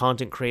another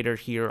content creator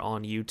here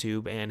on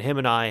YouTube, and him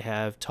and I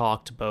have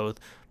talked both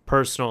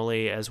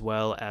personally as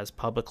well as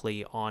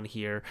publicly on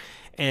here,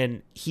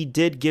 and he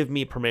did give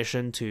me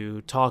permission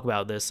to talk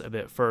about this a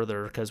bit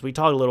further because we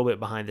talked a little bit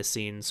behind the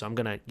scenes, so I'm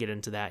going to get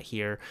into that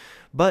here.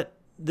 But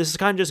this is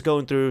kind of just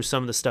going through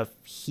some of the stuff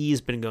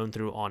he's been going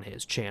through on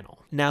his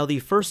channel. Now, the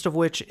first of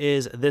which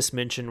is this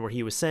mention where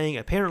he was saying,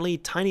 apparently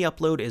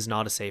TinyUpload is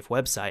not a safe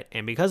website,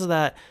 and because of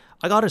that,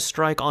 I got a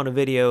strike on a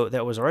video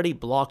that was already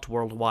blocked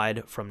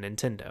worldwide from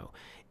Nintendo,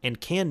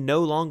 and can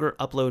no longer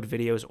upload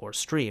videos or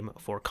stream.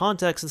 For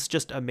context, it's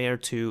just a Mare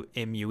 2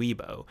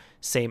 Emuibo,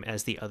 same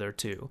as the other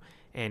two.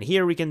 And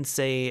here we can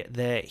say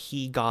that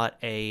he got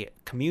a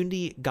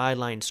community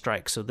guideline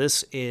strike. So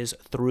this is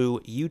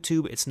through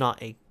YouTube. It's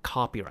not a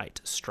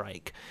copyright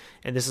strike.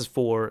 And this is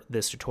for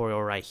this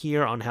tutorial right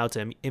here on how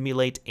to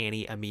emulate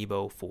Annie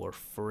Amiibo for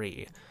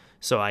free.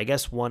 So I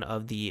guess one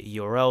of the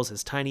URLs,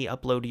 his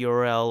TinyUpload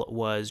URL,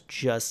 was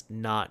just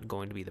not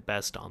going to be the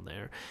best on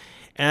there.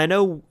 And I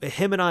know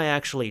him and I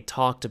actually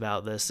talked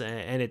about this,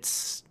 and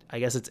I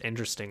guess it's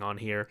interesting on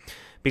here,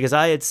 because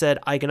I had said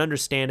I can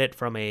understand it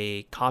from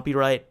a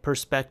copyright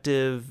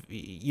perspective.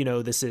 You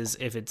know, this is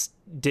if it's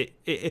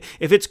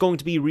going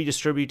to be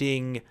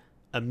redistributing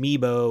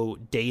Amiibo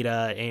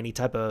data, any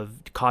type of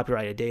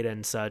copyrighted data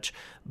and such.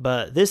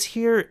 But this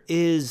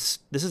is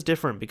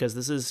different because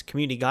this is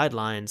community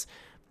guidelines,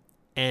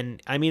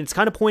 and I mean it's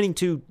kind of pointing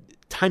to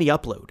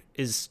TinyUpload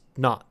is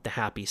not the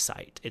happy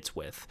site it's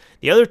with.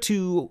 The other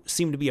two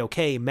seem to be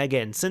okay, Mega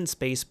and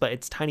SynSpace, but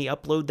it's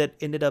TinyUpload that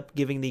ended up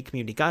giving the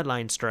community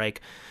guideline strike.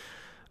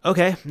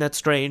 Okay, that's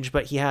strange,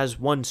 but he has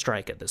 1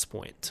 strike at this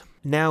point.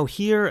 Now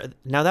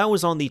that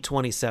was on the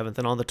 27th,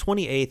 and on the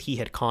 28th he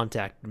had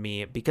contacted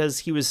me because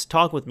he was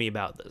talking with me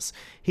about this.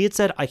 He had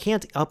said, I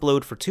can't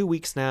upload for 2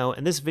 weeks now,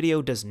 and this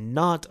video does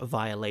not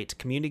violate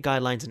community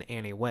guidelines in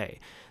any way.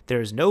 There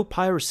is no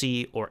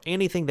piracy or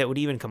anything that would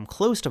even come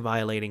close to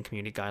violating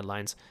community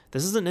guidelines.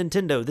 This isn't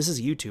Nintendo, this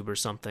is YouTube or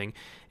something.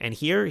 And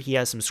here he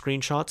has some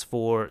screenshots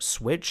for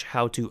Switch,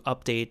 how to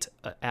update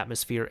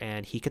Atmosphere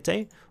and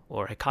Hecate,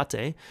 or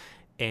Hecate.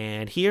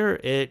 And here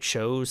it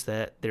shows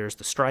that there's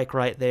the strike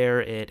right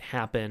there. It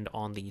happened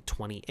on the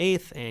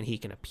 28th, and he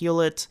can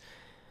appeal it.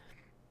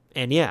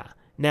 And yeah,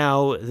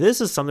 now this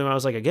is something where I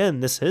was like,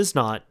 again, this is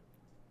not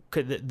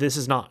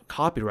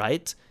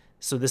copyright.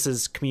 So this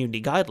is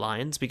community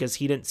guidelines, because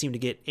he didn't seem to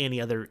get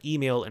any other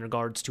email in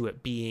regards to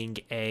it being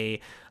a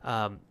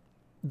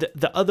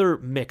the other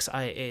mix.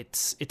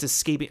 It's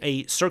escaping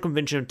a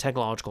circumvention of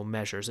technological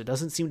measures. It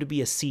doesn't seem to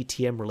be a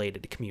CTM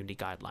related community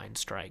guideline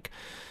strike.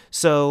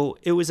 So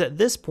it was at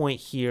this point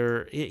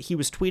here, he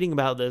was tweeting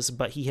about this,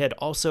 but he had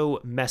also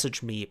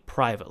messaged me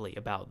privately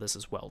about this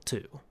as well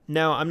too.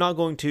 Now, I'm not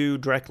going to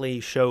directly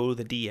show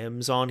the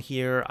DMs on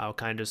here. I'll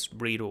kind of just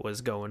read what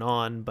was going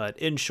on. But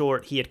in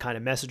short, he had kind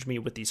of messaged me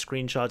with these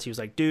screenshots. He was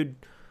like, dude,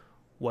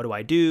 what do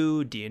I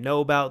do? Do you know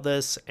about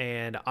this?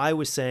 And I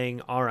was saying,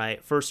 all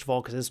right, first of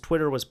all, because his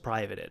Twitter was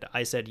privated,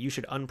 I said, you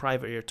should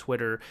unprivate your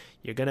Twitter.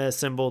 You're going to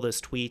assemble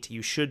this tweet.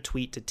 You should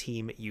tweet to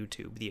Team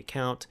YouTube, the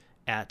account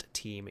at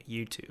Team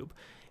YouTube.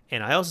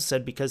 And I also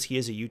said, because he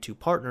is a YouTube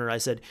partner, I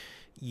said,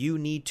 you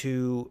need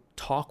to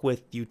talk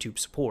with YouTube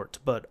support,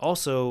 but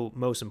also,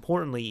 most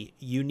importantly,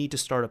 you need to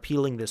start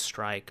appealing this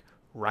strike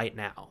right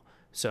now.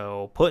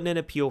 So put in an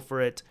appeal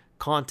for it,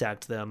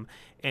 contact them.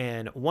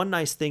 And one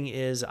nice thing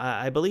is,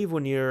 I believe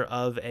when you're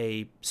of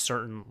a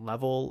certain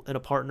level in a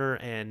partner,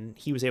 and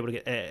he was able to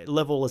get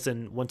level as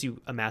in once you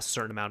amass a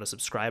certain amount of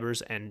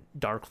subscribers, and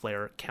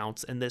Darkflare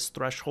counts in this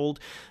threshold,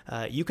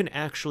 you can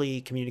actually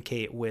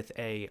communicate with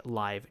a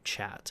live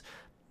chat.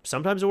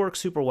 Sometimes it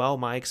works super well.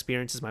 My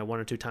experiences, my 1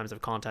 or 2 times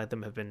I've contacted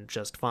them have been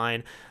just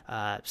fine.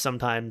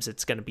 Sometimes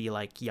it's going to be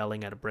like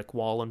yelling at a brick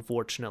wall,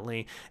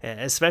 unfortunately,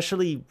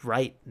 especially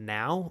right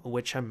now,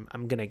 which I'm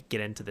going to get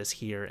into this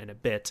here in a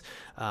bit.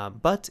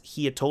 But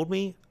he had told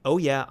me, oh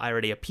yeah, I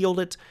already appealed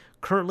it.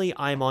 Currently,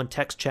 I'm on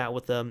text chat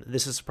with them.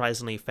 This is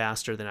surprisingly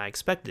faster than I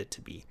expected it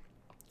to be.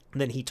 And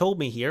then he told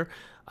me here,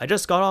 I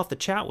just got off the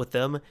chat with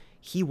them.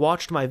 He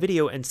watched my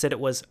video and said it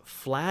was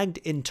flagged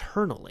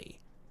internally,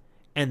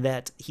 and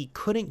that he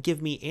couldn't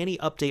give me any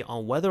update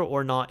on whether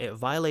or not it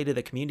violated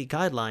the community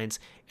guidelines,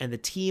 and the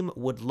team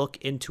would look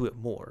into it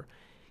more.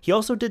 He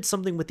also did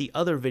something with the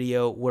other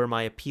video where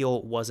my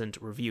appeal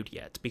wasn't reviewed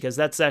yet, because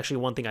that's actually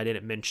one thing I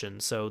didn't mention.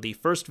 So the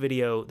first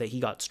video that he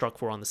got struck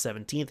for on the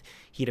 17th,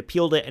 he'd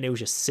appealed it and it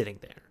was just sitting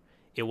there.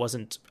 It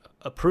wasn't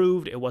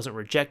approved, it wasn't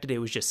rejected, it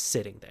was just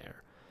sitting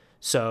there.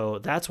 So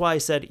that's why I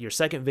said your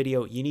second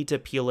video, you need to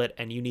appeal it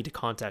and you need to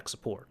contact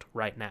support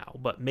right now.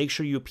 But make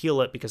sure you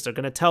appeal it, because they're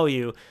going to tell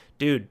you,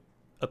 dude,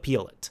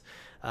 appeal it.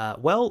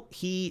 Well,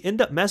 he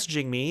ended up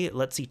messaging me,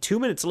 2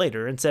 minutes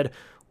later, and said,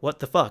 what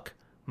the fuck?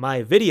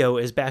 My video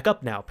is back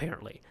up now,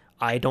 apparently.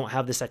 I don't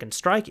have the second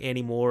strike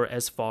anymore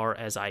as far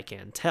as I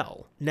can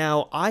tell.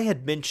 Now, I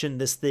had mentioned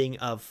this thing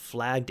of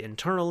flagged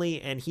internally,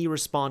 and he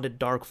responded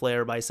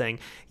Darkflare by saying,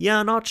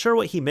 yeah, not sure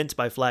what he meant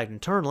by flagged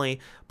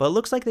internally, but it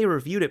looks like they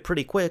reviewed it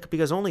pretty quick,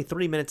 because only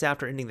 3 minutes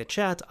after ending the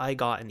chat, I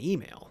got an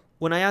email.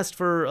 When I asked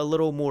for a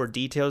little more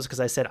details, because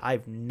I said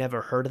I've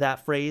never heard of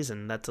that phrase,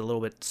 and that's a little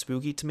bit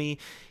spooky to me,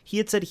 he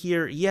had said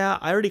here, yeah,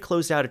 I already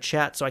closed out a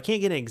chat, so I can't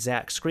get an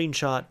exact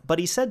screenshot, but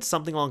he said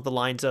something along the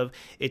lines of,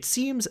 it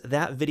seems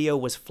that video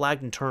was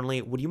flagged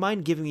internally, would you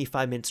mind giving me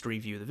 5 minutes to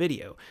review the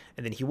video?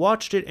 And then he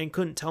watched it and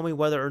couldn't tell me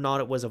whether or not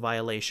it was a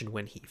violation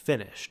when he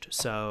finished.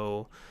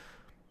 So,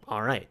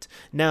 alright.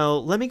 Now,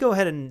 let me go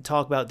ahead and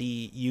talk about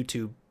the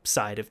YouTube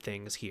side of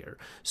things here.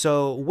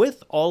 So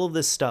with all of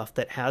this stuff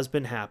that has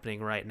been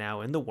happening right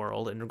now in the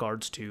world in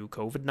regards to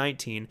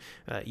COVID-19,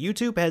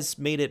 YouTube has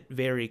made it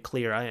very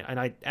clear.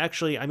 I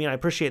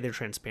appreciate their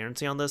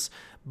transparency on this,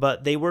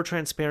 but they were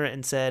transparent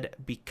and said,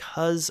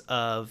 because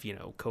of,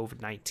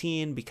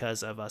 COVID-19,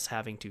 because of us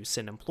having to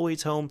send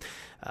employees home,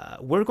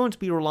 we're going to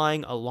be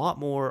relying a lot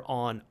more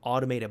on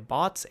automated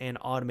bots and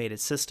automated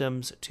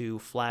systems to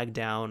flag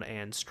down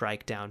and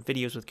strike down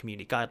videos with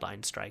community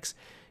guideline strikes.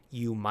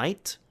 You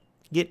might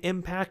get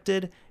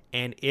impacted,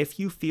 and if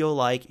you feel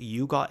like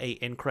you got a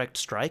incorrect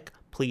strike,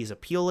 please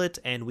appeal it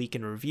and we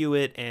can review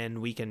it and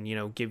we can,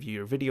 give you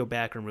your video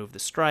back and remove the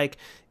strike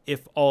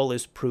if all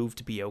is proved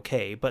to be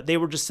okay. But they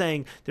were just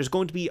saying there's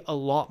going to be a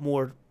lot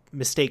more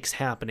mistakes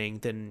happening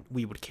than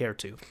we would care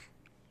to.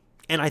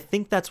 And I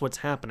think that's what's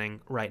happening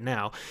right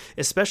now,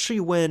 especially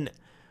when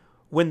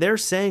they're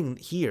saying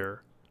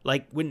here,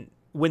 like when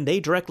they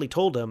directly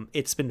told him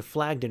it's been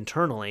flagged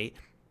internally,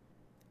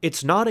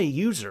 it's not a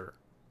user.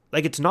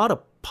 Like, it's not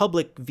a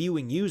public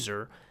viewing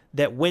user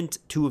that went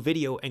to a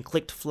video and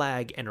clicked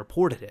flag and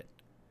reported it.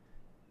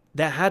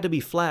 that had to be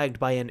flagged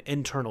by an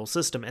internal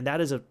system, and that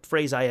is a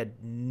phrase I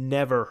had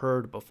never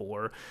heard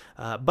before,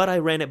 but I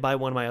ran it by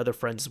one of my other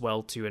friends as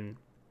well too, and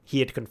he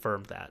had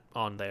confirmed that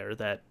on there,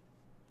 that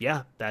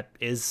yeah, that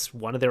is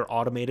one of their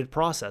automated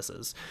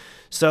processes.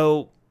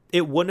 So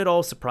it wouldn't at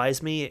all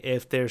surprise me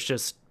if there's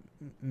just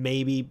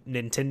maybe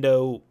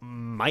Nintendo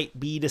might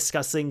be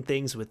discussing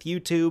things with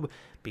YouTube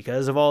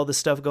because of all this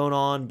stuff going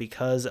on,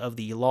 because of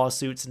the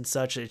lawsuits and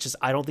such. It's just,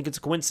 I don't think it's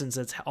a coincidence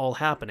it's all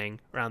happening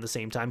around the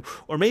same time.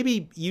 Or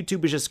maybe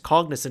YouTube is just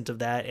cognizant of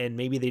that and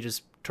maybe they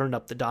just turned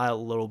up the dial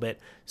a little bit,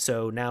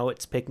 so now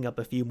it's picking up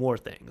a few more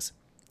things.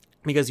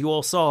 Because you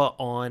all saw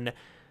on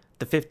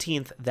the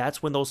 15th,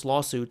 that's when those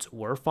lawsuits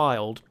were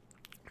filed.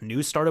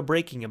 News started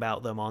breaking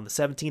about them on the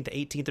 17th,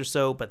 18th or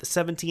so, but the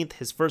 17th,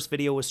 his first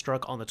video was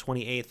struck. On the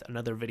 28th,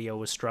 another video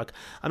was struck.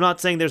 I'm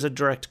not saying there's a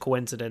direct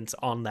coincidence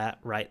on that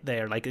right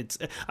there. Like, it's,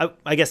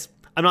 I guess,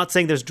 I'm not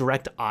saying there's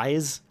direct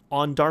eyes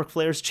on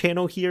Darkflare's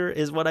channel here,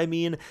 is what I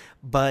mean,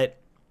 but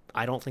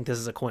I don't think this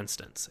is a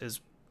coincidence,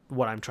 is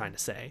what I'm trying to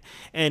say.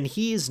 And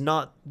he's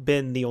not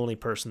been the only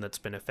person that's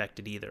been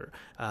affected either.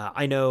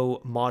 I know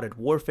Modded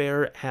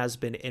Warfare has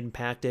been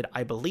impacted.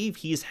 I believe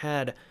he's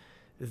had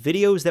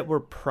videos that were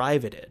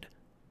privated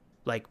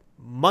like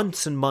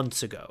months and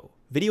months ago,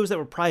 videos that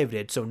were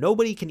privated so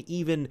nobody can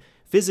even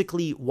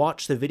physically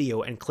watch the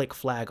video and click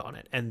flag on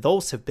it, and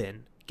those have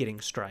been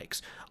getting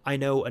strikes. I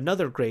know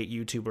another great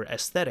YouTuber,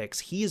 Aesthetics,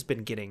 he's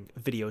been getting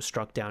videos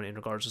struck down in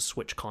regards to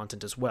Switch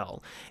content as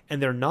well, and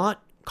they're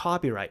not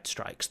copyright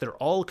strikes, they're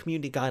all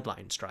community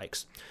guideline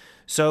strikes.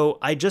 So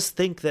I just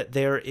think that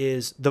there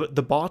is,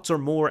 the bots are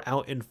more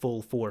out in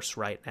full force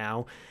right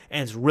now,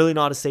 and it's really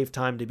not a safe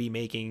time to be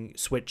making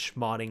Switch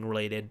modding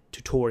related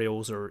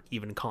tutorials or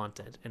even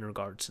content in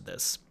regards to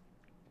this.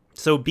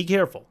 So be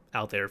careful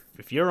out there.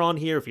 If you're on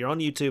here, if you're on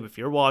YouTube, if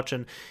you're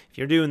watching, if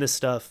you're doing this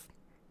stuff,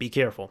 be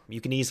careful.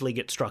 You can easily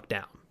get struck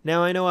down.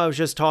 Now, I know I was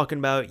just talking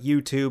about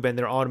YouTube and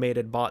their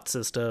automated bot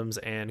systems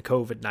and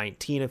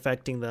COVID-19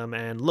 affecting them,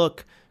 and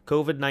look,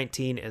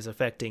 COVID-19 is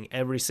affecting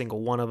every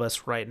single one of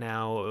us right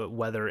now,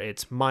 whether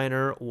it's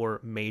minor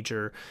or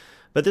major.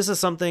 But this is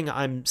something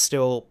I'm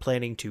still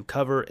planning to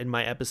cover in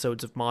my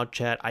episodes of Mod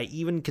Chat. I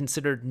even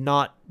considered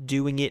not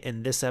doing it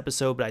in this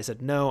episode, but I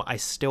said no, I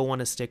still want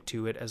to stick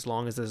to it as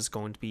long as this is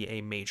going to be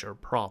a major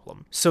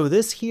problem. So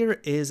this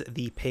here is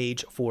the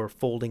page for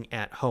Folding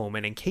at Home.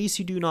 And in case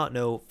you do not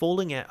know,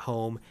 Folding at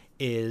Home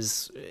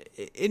is,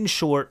 in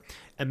short,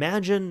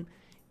 imagine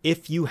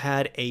if you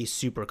had a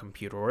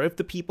supercomputer, or if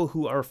the people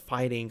who are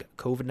fighting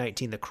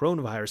COVID-19, the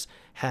coronavirus,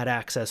 had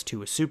access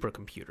to a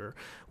supercomputer.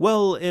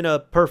 Well, in a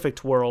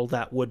perfect world,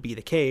 that would be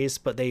the case,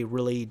 but they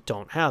really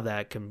don't have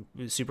that.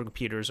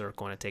 Supercomputers are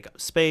going to take up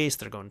space,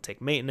 they're going to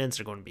take maintenance,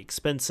 they're going to be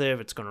expensive,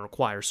 it's going to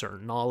require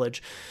certain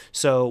knowledge.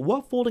 So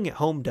what Folding at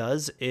Home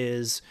does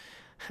is,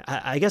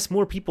 I guess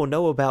more people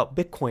know about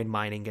Bitcoin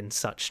mining and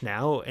such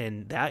now,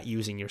 and that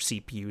using your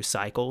CPU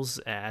cycles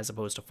as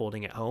opposed to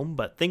Folding at Home,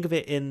 but think of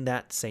it in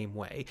that same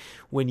way.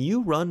 When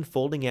you run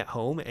Folding at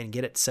Home and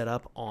get it set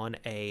up on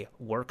a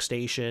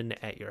workstation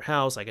at your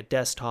house, like a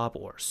desktop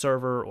or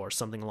server or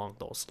something along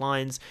those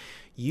lines,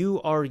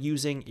 you are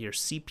using your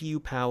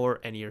CPU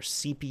power and your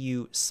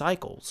CPU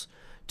cycles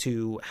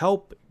to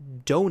help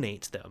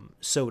donate them,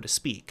 so to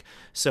speak.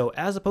 So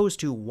as opposed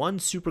to one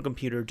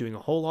supercomputer doing a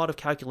whole lot of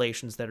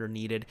calculations that are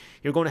needed,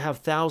 you're going to have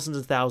thousands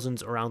and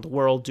thousands around the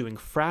world doing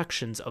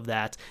fractions of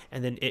that,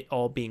 and then it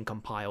all being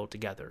compiled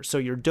together. So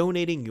you're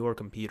donating your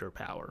computer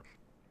power.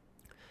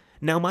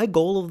 Now, my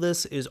goal of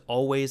this is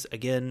always,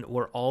 again,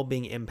 we're all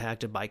being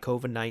impacted by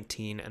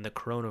COVID-19 and the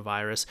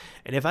coronavirus,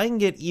 and if I can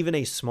get even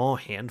a small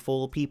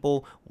handful of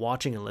people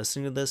watching and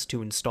listening to this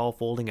to install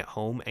Folding at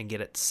Home and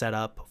get it set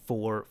up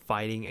for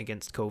fighting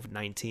against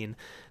COVID-19,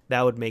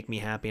 that would make me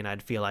happy, and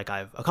I'd feel like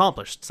I've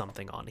accomplished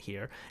something on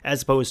here,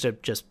 as opposed to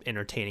just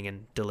entertaining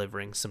and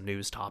delivering some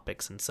news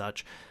topics and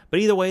such. But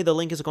either way, the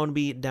link is going to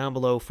be down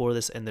below for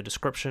this in the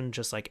description,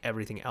 just like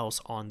everything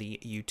else on the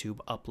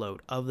YouTube upload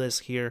of this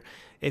here.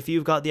 If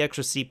you've got the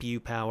extra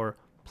CPU power,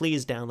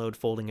 please download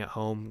Folding at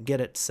Home, get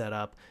it set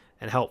up,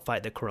 and help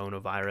fight the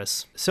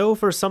coronavirus. So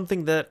for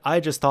something that I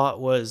just thought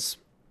was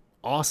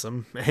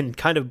awesome and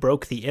kind of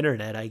broke the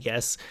internet, I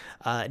guess,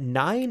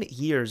 9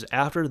 years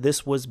after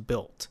this was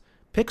built,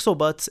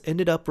 Pixelbutts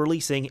ended up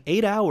releasing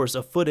 8 hours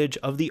of footage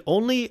of the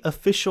only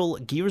official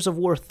Gears of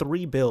War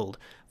 3 build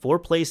for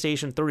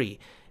PlayStation 3.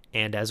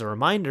 And as a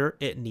reminder,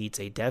 it needs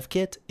a dev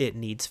kit, it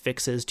needs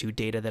fixes to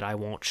data that I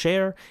won't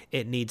share,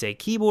 it needs a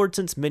keyboard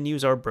since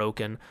menus are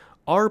broken.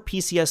 Our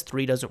PCS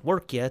 3 doesn't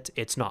work yet,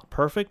 it's not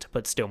perfect,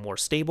 but still more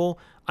stable.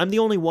 I'm the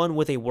only one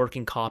with a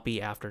working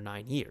copy after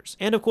 9 years.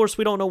 And of course,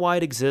 we don't know why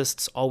it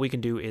exists, all we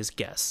can do is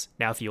guess.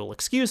 Now, if you'll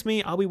excuse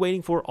me, I'll be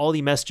waiting for all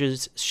the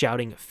messages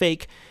shouting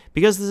fake,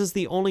 because this is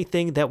the only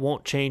thing that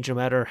won't change no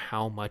matter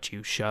how much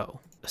you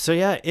show. So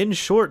yeah, in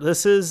short,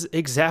 this is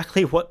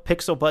exactly what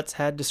Pixelbutts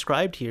had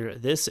described here.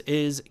 This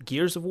is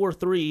Gears of War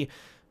 3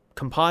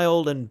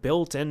 compiled and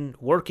built and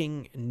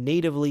working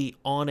natively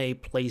on a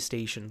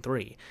PlayStation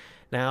 3.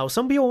 Now,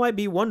 some people might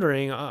be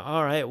wondering,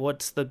 all right,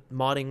 what's the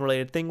modding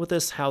related thing with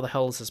this? How the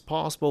hell is this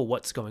possible?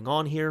 What's going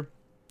on here?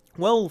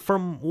 Well,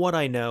 from what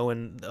I know,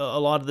 and a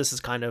lot of this is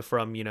kind of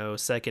from,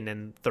 second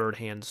and third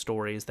hand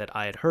stories that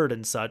I had heard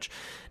and such.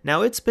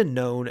 Now, it's been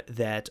known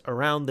that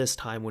around this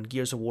time when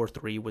Gears of War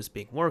 3 was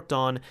being worked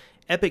on,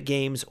 Epic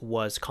Games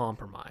was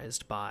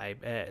compromised by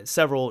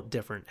several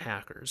different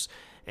hackers.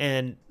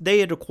 And they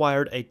had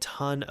acquired a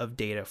ton of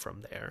data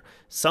from there,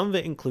 some of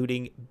it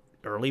including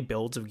early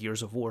builds of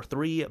Gears of War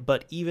 3,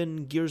 but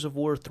even Gears of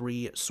War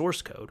 3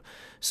 source code.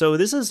 So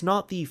this is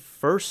not the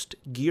first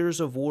Gears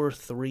of War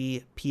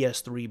 3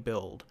 PS3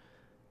 build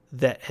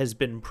that has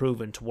been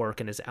proven to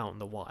work and is out in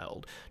the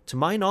wild. To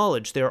my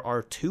knowledge, there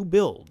are 2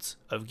 builds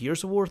of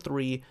Gears of War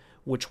 3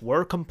 which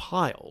were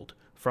compiled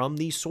from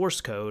the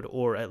source code,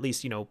 or at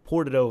least,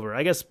 ported over.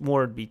 I guess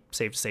more would be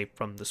safe to say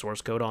from the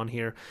source code on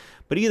here.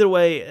 But either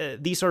way,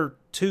 there's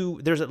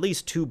at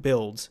least 2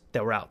 builds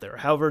that were out there.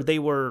 However, they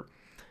were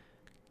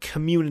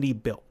community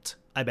built,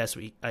 I guess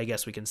we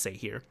can say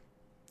here.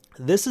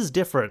 This is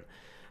different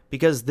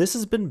because this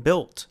has been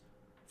built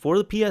for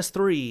the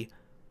PS3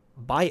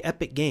 by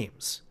Epic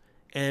Games.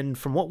 And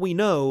from what we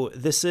know,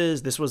 this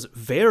was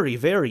very,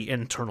 very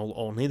internal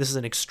only. This is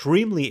an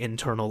extremely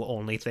internal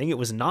only thing. It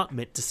was not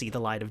meant to see the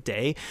light of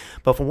day.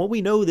 But from what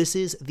we know, this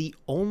is the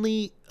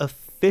only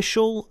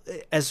official,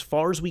 as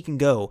far as we can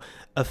go,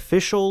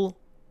 official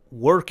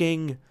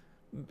working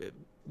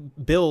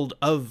build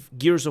of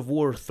Gears of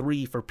War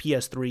 3 for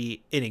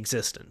PS3 in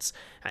existence.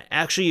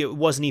 Actually, it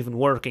wasn't even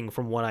working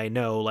from what I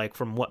know, like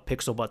from what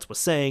Pixelbutts was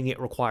saying. It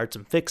required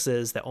some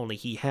fixes that only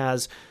he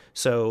has.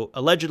 So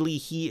allegedly,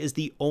 he is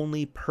the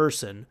only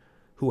person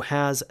who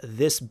has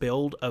this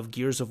build of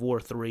Gears of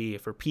War 3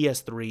 for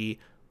PS3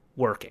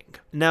 working.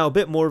 Now, a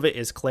bit more of it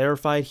is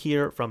clarified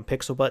here from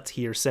Pixelbutts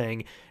here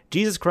saying,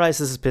 Jesus Christ,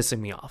 this is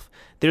pissing me off.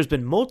 There's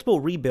been multiple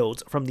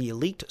rebuilds from the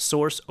leaked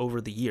source over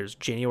the years,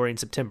 January and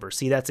September.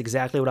 See, that's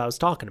exactly what I was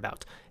talking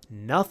about.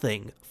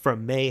 Nothing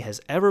from May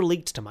has ever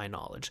leaked to my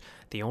knowledge.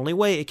 The only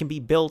way it can be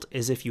built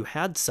is if you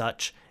had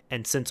such,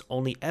 and since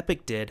only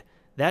Epic did,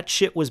 that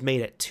shit was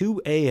made at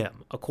 2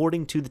 a.m.,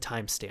 according to the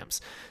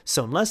timestamps.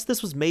 So unless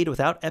this was made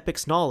without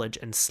Epic's knowledge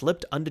and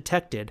slipped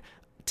undetected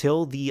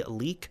till the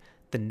leak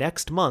the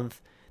next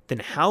month, then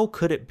how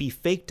could it be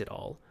faked at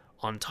all?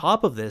 On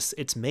top of this,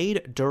 it's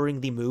made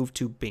during the move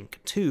to Bink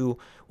 2,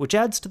 which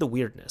adds to the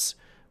weirdness.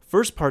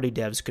 First-party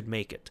devs could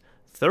make it.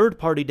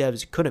 Third-party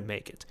devs couldn't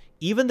make it.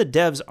 Even the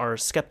devs are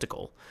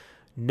skeptical.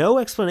 No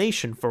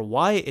explanation for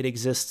why it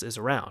exists is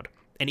around.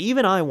 And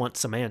even I want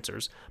some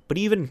answers, but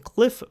even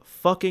Cliff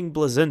fucking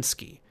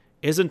Bleszinski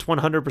isn't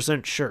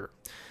 100% sure.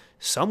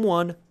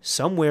 Someone,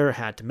 somewhere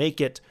had to make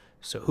it,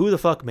 so who the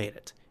fuck made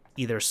it?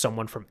 Either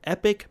someone from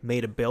Epic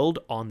made a build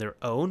on their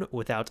own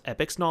without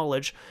Epic's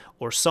knowledge,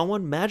 or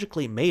someone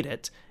magically made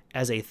it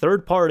as a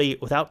third party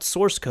without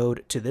source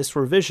code to this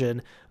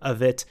revision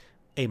of it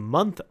a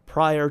month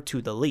prior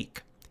to the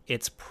leak.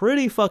 It's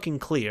pretty fucking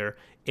clear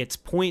it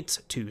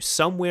points to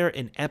somewhere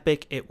in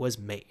Epic it was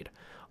made.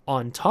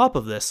 On top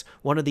of this,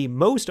 one of the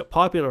most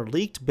popular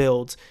leaked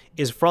builds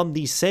is from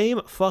the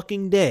same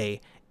fucking day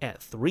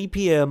at 3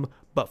 p.m.,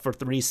 but for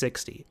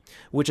 360,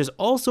 which is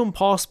also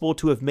impossible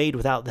to have made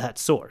without that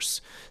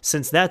source,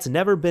 since that's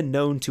never been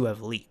known to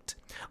have leaked.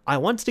 I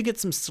want to get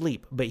some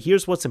sleep, but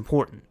here's what's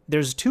important.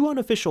 There's 2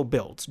 unofficial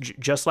builds,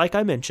 just like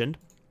I mentioned,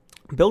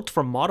 built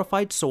from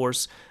modified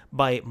source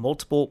by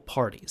multiple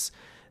parties.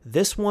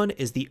 This one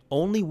is the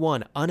only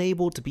one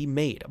unable to be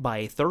made by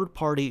a third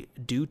party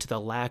due to the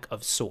lack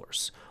of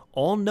source.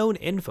 All known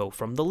info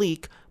from the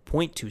leak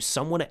point to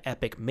someone at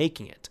Epic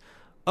making it.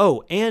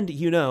 Oh, and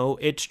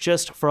it's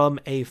just from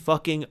a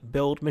fucking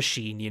build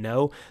machine,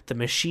 the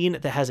machine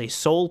that has a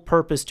sole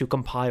purpose to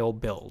compile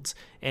builds.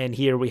 And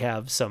here we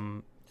have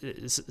some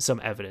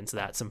evidence of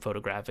that, some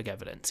photographic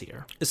evidence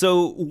here.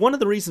 So one of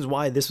the reasons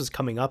why this was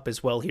coming up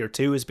as well here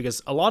too is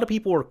because a lot of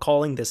people were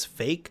calling this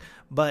fake,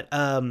 but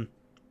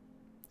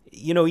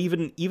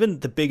even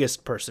the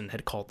biggest person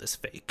had called this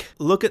fake.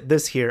 Look at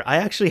this here. I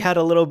actually had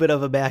a little bit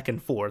of a back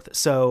and forth.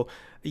 So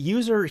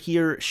user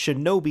here,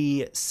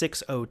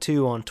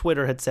 Shinobi602 on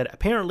Twitter, had said,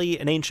 apparently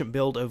an ancient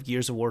build of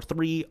Gears of War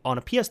 3 on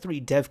a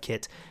PS3 dev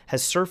kit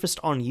has surfaced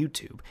on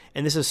YouTube,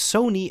 and this is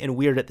so neat and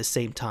weird at the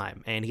same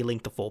time, and he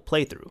linked the full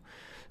playthrough.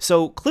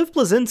 So Cliff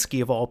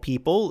Bleszinski, of all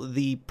people,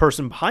 the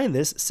person behind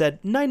this,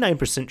 said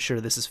 99% sure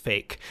this is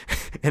fake.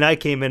 And I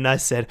came in and I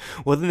said,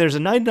 well, then there's a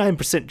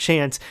 99%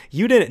 chance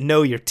you didn't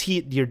know your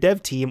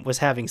dev team was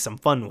having some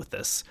fun with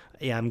this.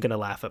 Yeah, I'm going to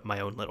laugh at my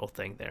own little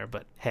thing there,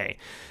 but hey.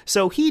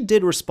 So he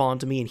did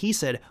respond to me and he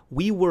said,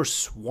 we were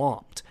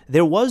swamped.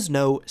 There was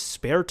no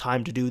spare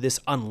time to do this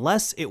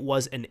unless it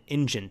was an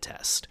engine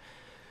test.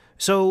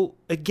 So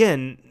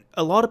again,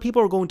 a lot of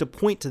people are going to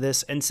point to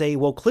this and say,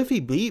 well, Cliffy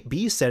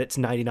B said it's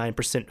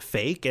 99%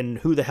 fake, and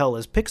who the hell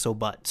is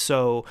Pixelbutt?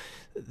 So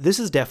this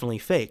is definitely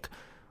fake.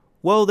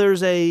 Well,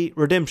 there's a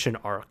redemption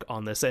arc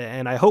on this,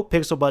 and I hope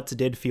Pixelbutts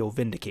did feel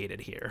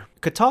vindicated here.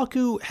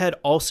 Kotaku had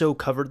also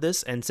covered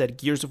this and said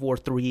Gears of War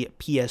 3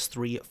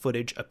 PS3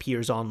 footage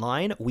appears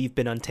online. We've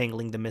been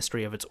untangling the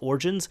mystery of its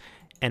origins,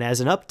 and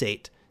as an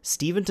update,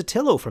 Stephen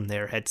Totilo from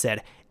there had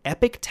said,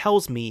 Epic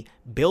tells me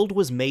build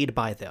was made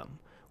by them.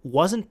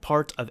 Wasn't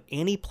part of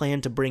any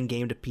plan to bring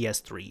game to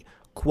PS3.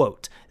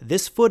 Quote,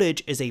 this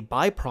footage is a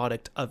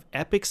byproduct of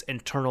Epic's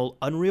internal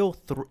Unreal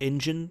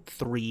Engine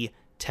 3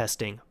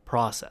 testing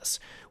process,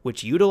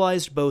 which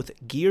utilized both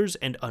Gears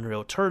and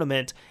Unreal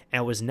Tournament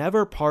and was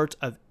never part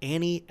of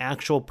any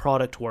actual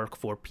product work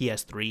for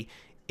PS3,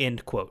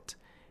 end quote.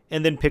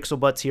 And then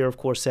Pixelbutts here, of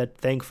course, said,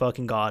 thank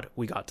fucking God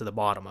we got to the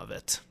bottom of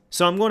it.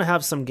 So I'm going to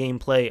have some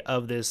gameplay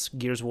of this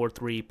Gears of War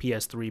 3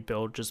 PS3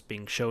 build just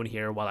being shown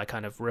here while I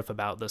kind of riff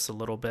about this a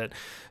little bit.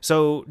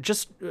 So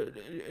just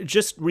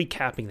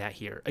recapping that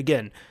here.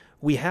 Again,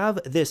 we have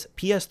this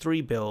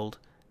PS3 build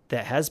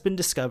that has been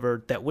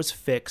discovered, that was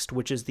fixed,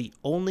 which is the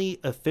only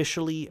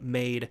officially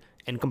made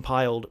and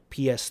compiled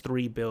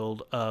PS3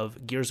 build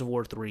of Gears of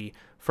War 3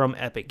 from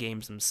Epic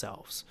Games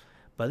themselves.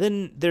 But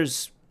then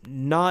there's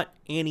not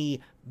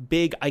any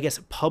big, I guess,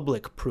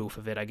 public proof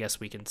of it, I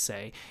guess we can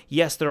say.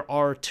 Yes, there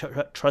are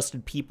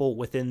trusted people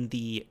within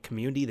the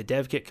community, the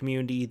dev kit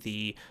community,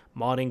 the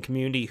modding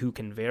community who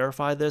can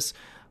verify this,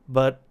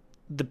 but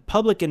the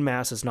public en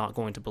masse is not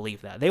going to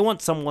believe that. They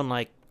want someone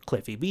like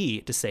Cliffy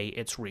B to say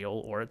it's real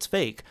or it's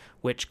fake,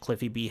 which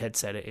Cliffy B had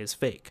said it is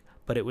fake.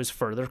 But it was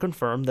further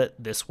confirmed that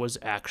this was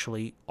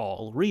actually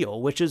all real,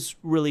 which is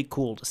really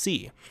cool to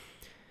see.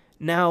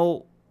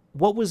 Now,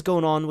 what was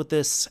going on with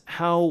this?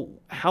 How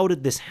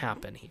did this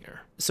happen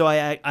here? So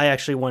I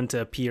actually wanted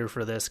to appear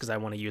for this because I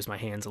want to use my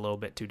hands a little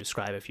bit to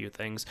describe a few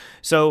things.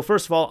 So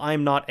first of all,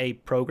 I'm not a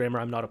programmer.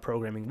 I'm not a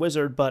programming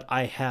wizard, but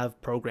I have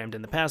programmed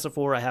in the past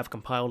before. I have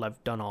compiled.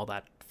 I've done all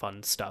that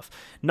fun stuff.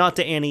 Not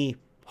to any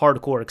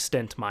hardcore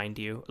extent, mind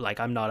you. Like,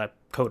 I'm not a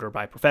coder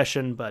by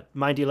profession, but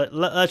mind you,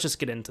 let's just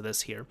get into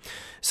this here.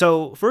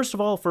 So first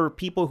of all, for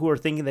people who are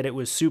thinking that it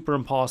was super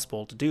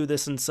impossible to do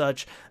this and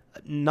such,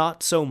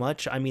 not so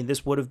much. I mean,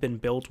 this would have been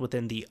built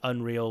within the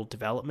Unreal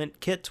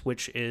Development Kit,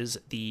 which is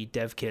the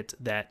dev kit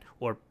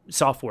or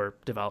software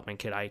development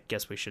kit, I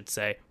guess we should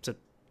say. It's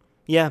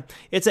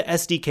a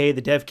SDK.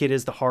 The dev kit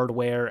is the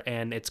hardware,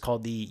 and it's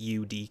called the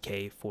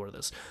UDK for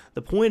this.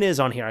 The point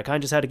is on here, I kind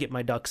of just had to get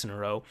my ducks in a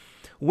row.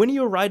 When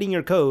you're writing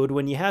your code,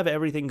 when you have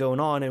everything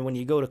going on, and when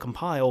you go to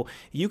compile,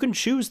 you can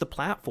choose the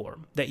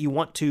platform that you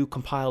want to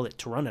compile it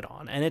to run it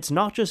on. And it's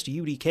not just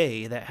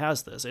UDK that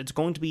has this. It's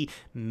going to be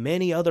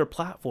many other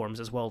platforms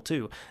as well,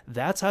 too.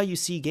 That's how you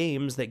see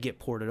games that get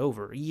ported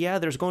over. Yeah,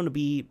 there's going to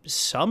be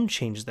some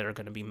changes that are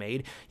going to be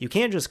made. You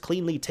can't just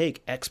cleanly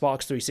take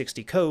Xbox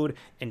 360 code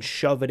and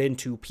shove it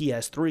into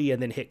PS3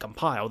 and then hit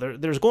compile.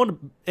 There's going to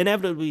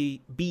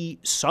inevitably be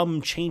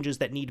some changes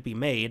that need to be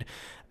made.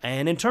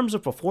 And in terms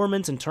of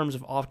performance, in terms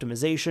of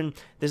optimization,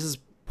 there's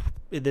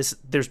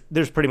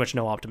pretty much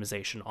no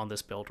optimization on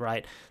this build,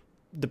 right?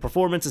 The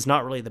performance is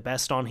not really the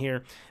best on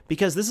here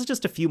because this is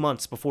just a few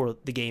months before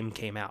the game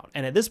came out.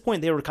 And at this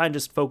point, they were kind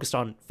of just focused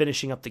on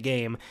finishing up the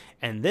game.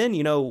 And then,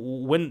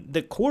 when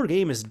the core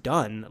game is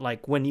done,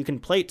 like when you can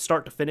play it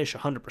start to finish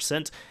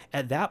 100%,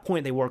 at that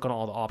point, they work on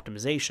all the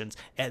optimizations.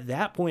 At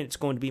that point, it's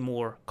going to be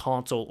more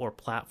console or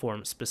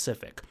platform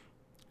specific.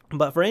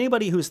 But for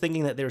anybody who's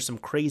thinking that there's some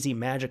crazy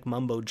magic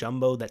mumbo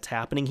jumbo that's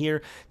happening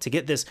here to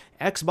get this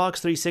Xbox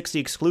 360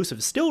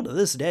 exclusive, still to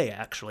this day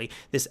actually,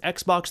 this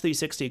Xbox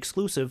 360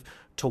 exclusive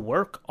to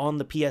work on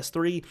the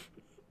PS3,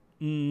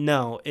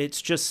 no,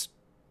 it's just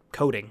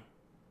coding.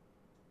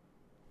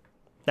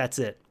 That's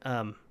it.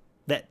 The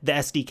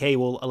SDK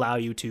will allow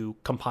you to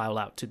compile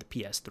out to the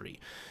PS3.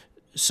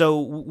 So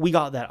we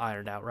got that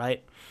ironed out,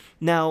 right?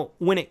 Now,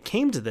 when it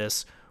came to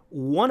this,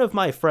 one of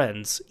my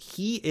friends,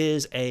 he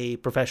is a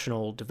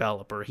professional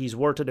developer. He's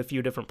worked at a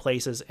few different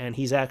places, and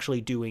he's actually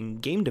doing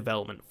game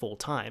development full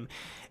time.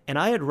 And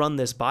I had run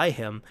this by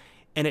him,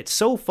 and it's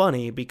so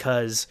funny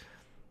because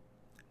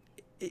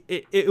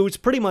it was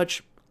pretty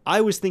much,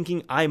 I was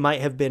thinking I might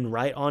have been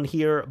right on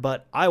here,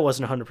 but I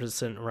wasn't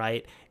 100%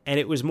 right. And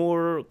it was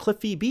more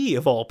Cliffy B,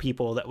 of all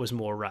people, that was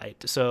more right.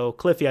 So,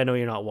 Cliffy, I know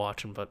you're not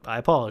watching, but I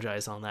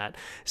apologize on that.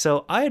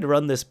 So, I had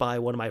run this by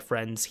one of my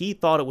friends. He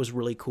thought it was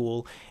really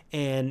cool.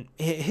 And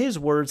his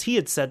words, he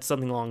had said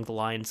something along the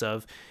lines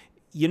of,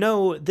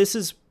 this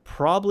is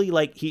probably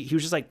like, he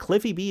was just like,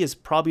 Cliffy B is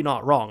probably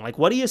not wrong. Like,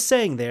 what he is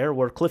saying there,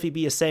 where Cliffy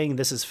B is saying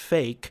this is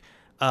fake,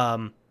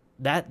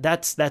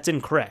 that's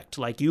incorrect.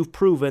 Like, you've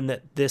proven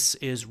that this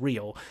is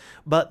real.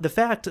 But the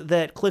fact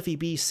that Cliffy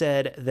B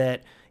said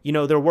that,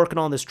 they're working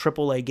on this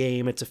AAA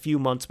game, it's a few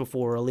months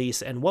before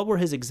release, and what were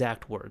his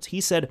exact words?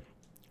 He said,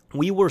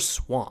 we were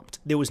swamped.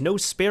 There was no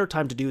spare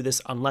time to do this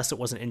unless it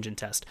was an engine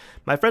test.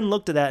 My friend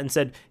looked at that and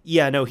said,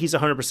 yeah, no, he's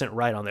 100%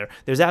 right on there.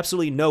 There's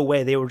absolutely no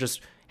way they were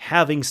just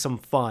having some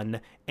fun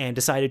and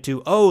decided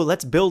to,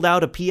 let's build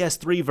out a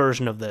PS3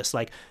 version of this.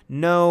 Like,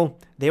 no,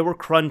 they were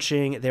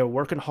crunching. They were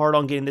working hard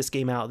on getting this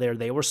game out there.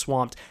 They were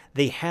swamped.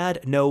 They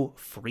had no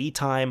free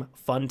time,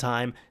 fun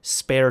time,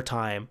 spare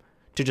time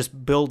to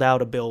just build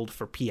out a build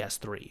for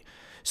PS3.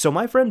 So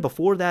my friend,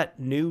 before that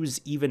news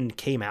even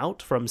came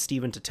out from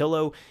Stephen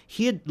Totilo,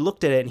 he had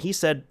looked at it and he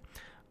said,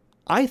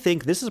 I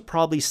think this is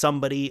probably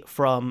somebody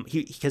from,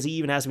 because he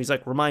even asked me, he's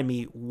like, remind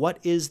me, what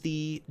is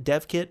the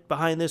dev kit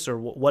behind this, or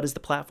what is the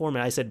platform?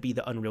 And I said, be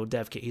the Unreal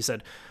dev kit. He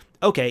said,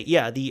 okay,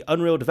 yeah, the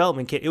Unreal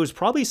development kit. It was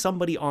probably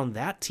somebody on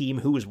that team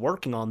who was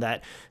working on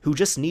that, who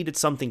just needed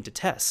something to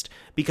test.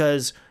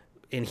 Because,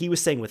 and he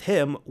was saying with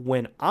him,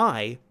 when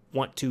I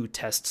want to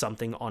test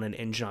something on an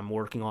engine I'm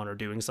working on or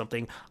doing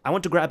something, I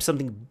want to grab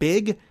something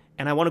big,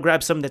 and I want to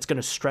grab something that's going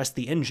to stress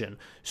the engine.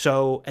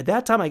 So at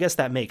that time, I guess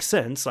that makes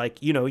sense.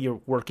 Like, you know, you're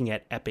working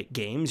at Epic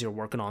Games, you're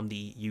working on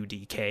the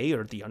UDK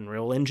or the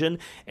Unreal Engine,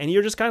 and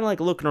you're just kind of like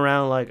looking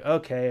around like,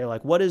 okay,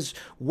 like what is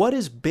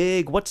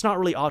big, what's not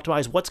really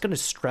optimized, what's going to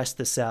stress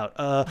this out?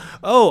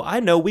 Oh, I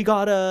know, we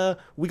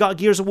got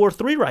Gears of War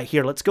 3 right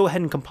here. Let's go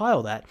ahead and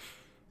compile that.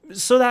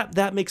 So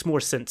that makes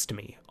more sense to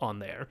me on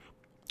there.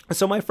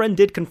 So my friend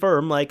did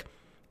confirm, like,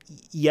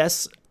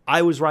 yes,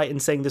 I was right in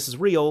saying this is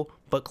real,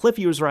 but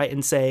Cliffy was right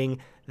in saying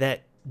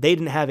that they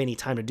didn't have any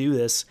time to do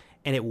this,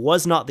 and it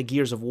was not the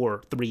Gears of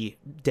War 3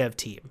 dev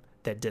team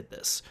that did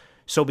this.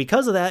 So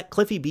because of that,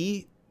 Cliffy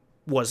B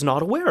was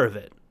not aware of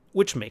it,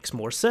 which makes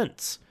more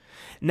sense.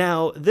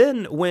 Now,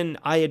 then when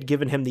I had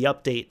given him the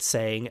update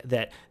saying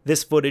that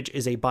this footage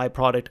is a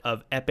byproduct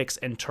of Epic's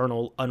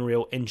internal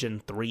Unreal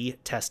Engine 3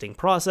 testing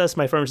process,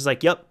 my friend was just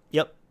like, yep,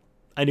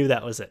 I knew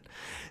that was it.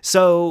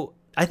 So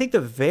I think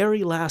the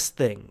very last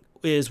thing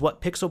is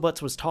what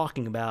Pixelbutts was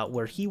talking about,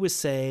 where he was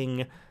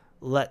saying,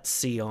 let's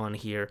see on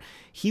here,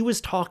 he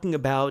was talking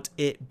about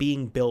it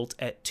being built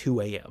at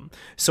 2 a.m.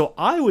 So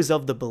I was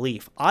of the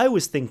belief, I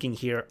was thinking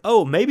here,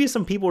 oh, maybe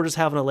some people were just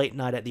having a late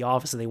night at the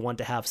office and they want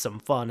to have some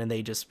fun and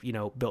they just, you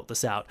know, built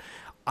this out.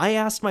 I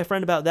asked my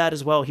friend about that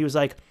as well. He was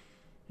like,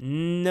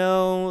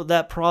 no,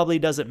 that probably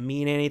doesn't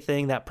mean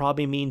anything. That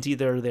probably means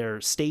either their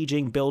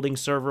staging building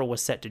server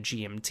was set to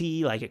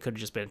GMT, like it could have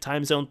just been a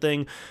time zone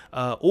thing,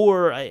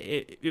 or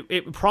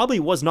it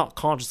probably was not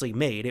consciously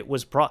made. It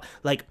was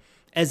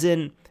as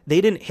in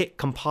they didn't hit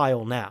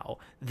compile now.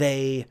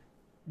 They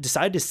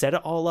decided to set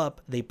it all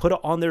up. They put it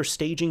on their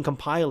staging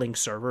compiling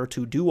server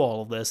to do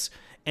all of this,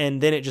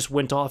 and then it just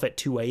went off at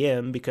 2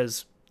 a.m.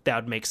 because that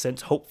would make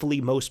sense.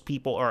 Hopefully most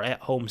people are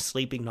at home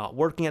sleeping, not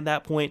working at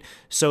that point.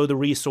 So the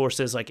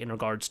resources, like in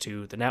regards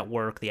to the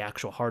network, the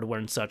actual hardware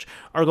and such,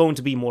 are going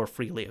to be more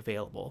freely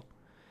available.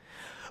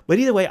 But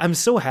either way, I'm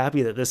so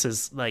happy that this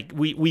is like,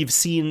 we've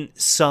seen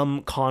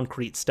some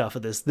concrete stuff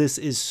of this. This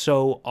is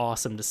so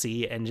awesome to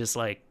see. And just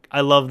like,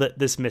 I love that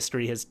this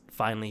mystery has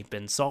finally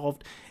been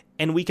solved.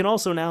 And we can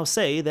also now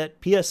say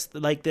that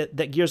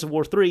that Gears of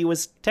War 3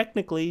 was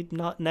technically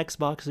not an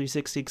Xbox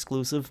 360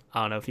 exclusive.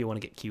 I don't know if you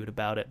want to get cute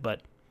about it, but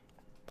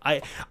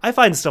I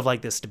find stuff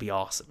like this to be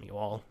awesome, you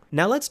all.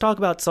 Now let's talk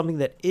about something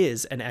that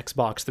is an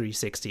Xbox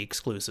 360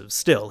 exclusive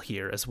still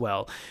here as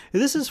well.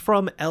 This is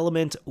from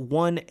Element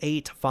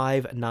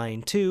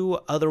 18592,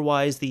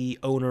 otherwise the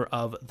owner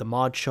of the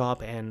mod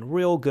shop and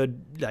real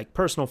good, like,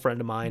 personal friend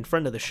of mine,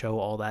 friend of the show,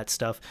 all that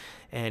stuff.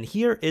 And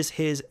here is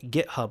his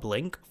GitHub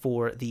link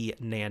for the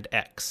NAND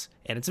X.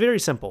 And it's very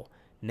simple.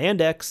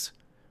 NAND X,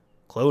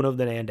 clone of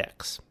the NAND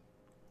X.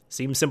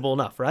 Seems simple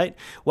enough, right?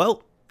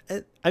 Well,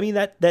 I mean,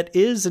 that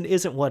is and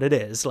isn't what it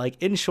is. Like,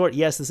 in short,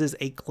 yes, this is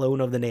a clone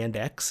of the NAND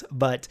X,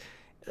 but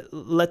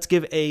let's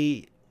give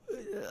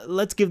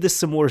this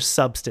some more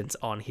substance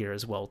on here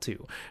as well,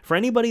 too. For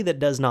anybody that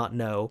does not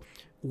know,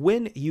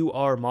 when you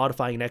are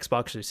modifying an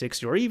Xbox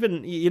 360, or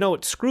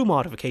even, screw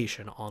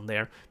modification on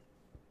there,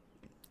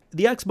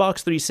 the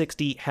Xbox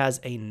 360 has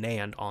a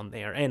NAND on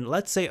there, and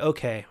let's say,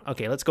 okay,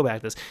 let's go back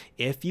to this.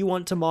 If you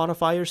want to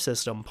modify your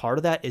system, part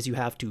of that is you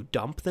have to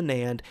dump the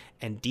NAND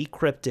and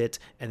decrypt it,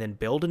 and then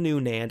build a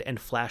new NAND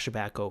and flash it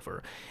back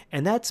over.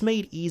 And that's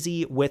made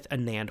easy with a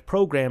NAND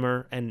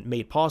programmer and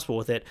made possible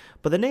with it,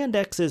 but the NAND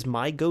X is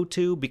my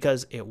go-to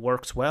because it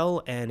works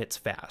well and it's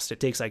fast.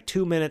 It takes like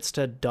 2 minutes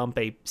to dump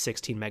a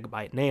 16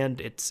 megabyte NAND.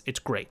 It's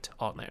great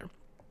on there.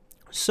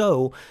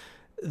 So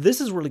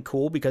this is really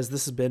cool because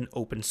this has been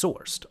open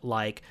sourced.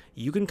 Like,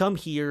 you can come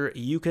here,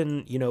 you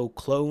can,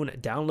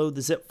 download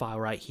the zip file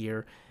right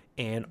here,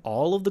 and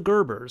all of the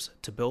Gerbers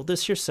to build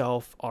this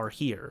yourself are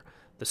here.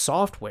 The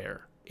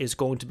software is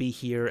going to be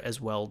here as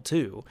well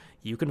too.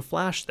 You can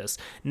flash this.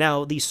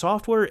 Now, the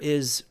software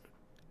is,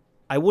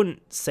 I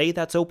wouldn't say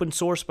that's open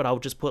source, but I'll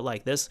just put it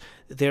like this.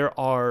 There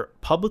are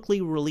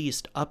publicly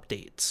released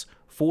updates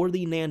for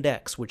the NAND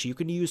X, which you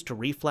can use to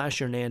reflash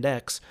your NAND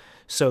X.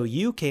 So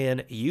you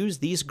can use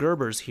these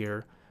Gerbers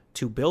here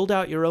to build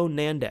out your own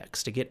NAND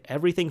X, to get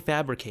everything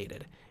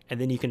fabricated.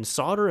 And then you can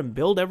solder and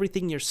build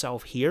everything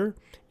yourself here.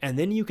 And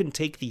then you can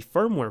take the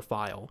firmware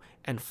file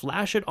and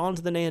flash it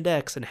onto the NAND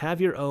X and have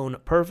your own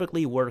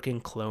perfectly working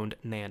cloned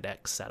NAND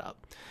X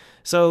setup.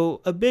 So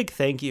a big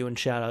thank you and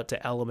shout out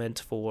to Element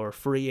for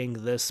freeing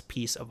this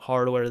piece of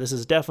hardware. This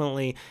is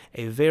definitely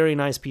a very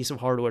nice piece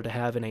of hardware to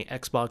have in a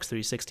Xbox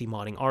 360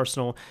 modding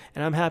arsenal,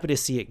 and I'm happy to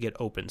see it get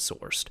open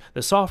sourced.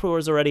 The software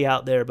is already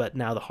out there, but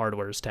now the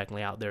hardware is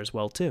technically out there as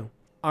well too.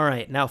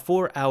 Alright, now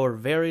for our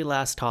very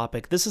last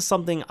topic, this is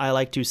something I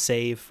like to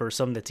save for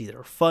something that's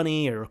either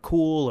funny or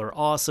cool or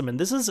awesome, and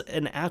this is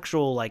an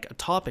actual like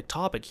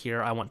topic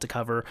here I want to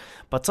cover,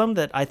 but something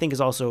that I think is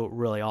also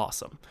really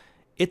awesome.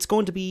 It's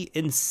going to be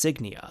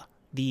Insignia,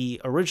 the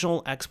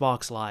original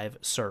Xbox Live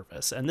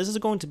service, and this is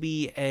going to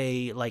be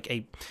a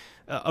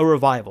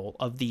revival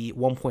of the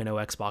 1.0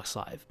 Xbox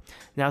Live.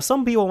 Now,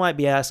 some people might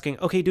be asking,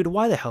 okay, dude,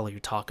 why the hell are you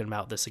talking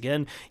about this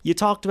again? You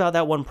talked about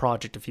that one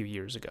project a few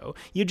years ago.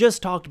 You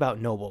just talked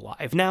about Noble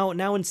Live.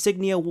 Now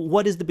Insignia,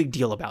 what is the big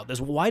deal about this?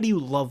 Why do you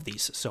love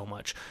these so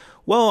much?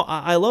 Well,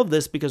 I love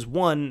this because,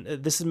 one,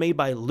 this is made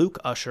by Luke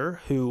Usher,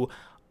 who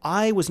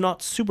I was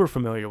not super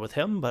familiar with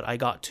him, but I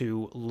got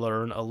to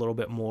learn a little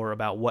bit more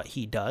about what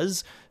he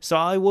does, so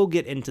I will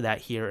get into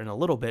that here in a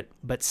little bit.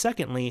 But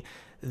secondly,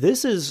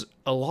 this is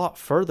a lot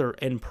further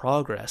in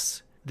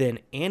progress than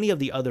any of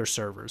the other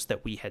servers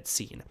that we had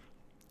seen.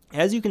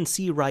 As you can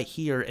see right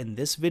here in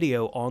this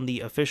video on the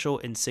official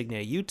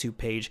Insignia YouTube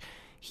page,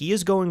 he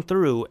is going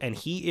through and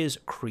he is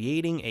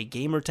creating a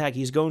gamer tag.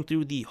 He's going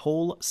through the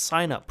whole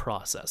sign-up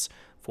process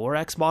for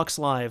Xbox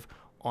Live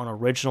on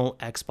original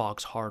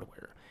Xbox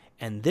hardware.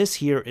 And this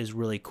here is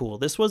really cool.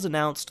 This was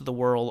announced to the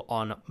world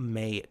on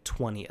May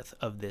 20th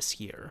of this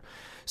year.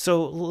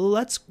 So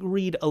let's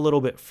read a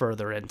little bit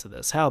further into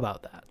this. How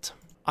about that?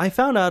 I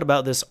found out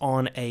about this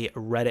on a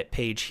Reddit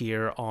page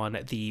here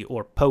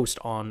post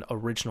on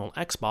original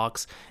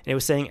Xbox, and it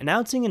was saying,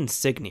 announcing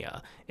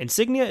Insignia.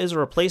 Insignia is a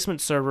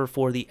replacement server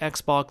for the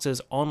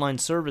Xbox's online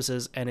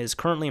services and is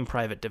currently in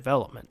private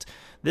development.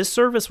 This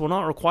service will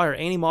not require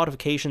any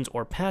modifications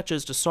or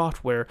patches to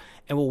software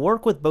and will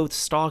work with both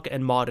stock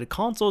and modded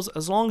consoles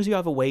as long as you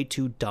have a way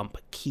to dump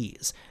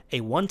keys.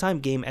 A one-time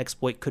game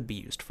exploit could be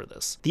used for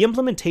this. The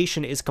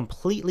implementation is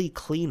completely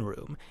clean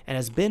room and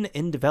has been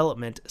in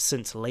development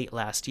since late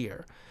last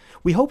year.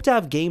 We hope to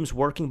have games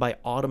working by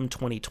autumn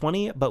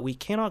 2020, but we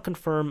cannot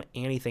confirm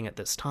anything at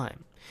this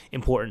time.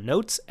 Important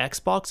notes,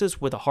 Xboxes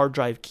with a hard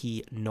drive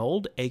key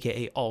nulled,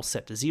 aka all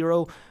set to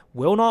 0,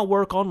 will not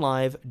work on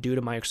live due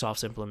to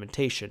Microsoft's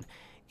implementation.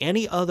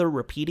 Any other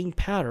repeating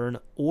pattern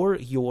or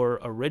your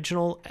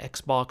original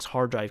Xbox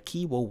hard drive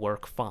key will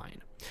work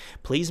fine.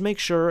 Please make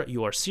sure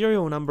your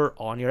serial number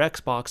on your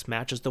Xbox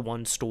matches the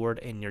one stored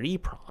in your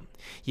EEPROM.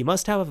 You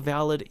must have a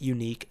valid,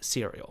 unique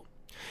serial.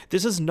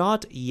 This is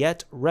not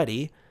yet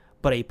ready,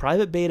 but a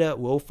private beta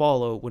will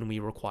follow when we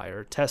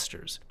require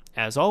testers.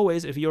 As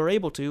always, if you are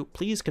able to,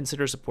 please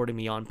consider supporting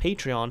me on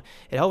Patreon.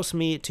 It helps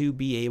me to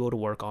be able to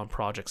work on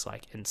projects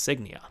like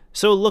Insignia.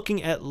 So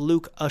looking at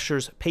Luke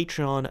Usher's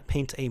Patreon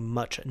paints a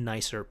much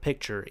nicer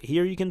picture.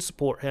 Here you can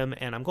support him,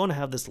 and I'm going to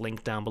have this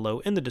link down below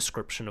in the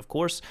description, of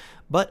course.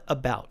 But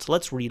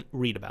let's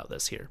read about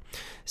this here.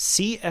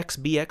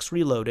 CXBX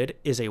Reloaded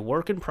is a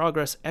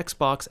work-in-progress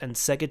Xbox and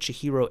Sega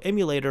Chihiro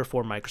emulator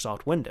for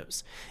Microsoft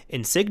Windows.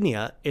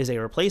 Insignia is a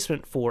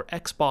replacement for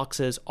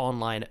Xbox's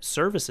online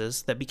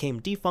services that became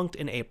defunct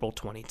in April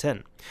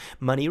 2010.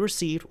 Money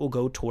received will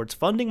go towards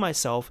funding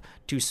myself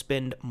to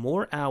spend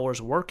more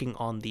hours working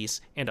on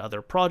these and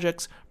other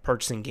projects,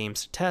 purchasing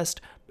games to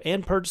test,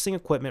 and purchasing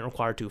equipment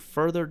required to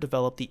further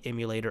develop the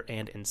emulator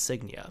and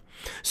Insignia.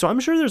 So I'm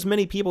sure there's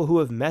many people who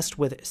have messed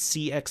with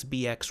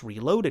CXBX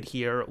Reloaded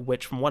here,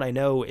 which from what I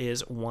know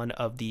is one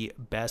of the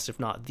best, if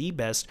not the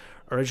best,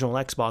 original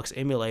Xbox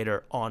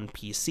emulator on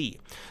PC.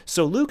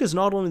 So Luke is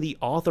not only the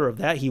author of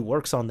that, he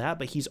works on that,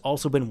 but he's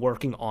also been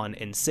working on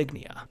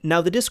Insignia.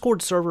 Now the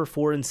Discord server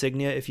for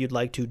Insignia, if you'd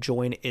like to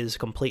join, is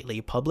completely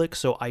public,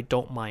 so I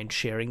don't mind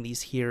sharing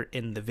these here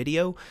in the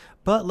video.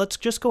 But let's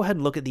just go ahead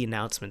and look at the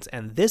announcements,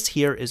 and this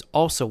here is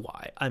also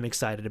why I'm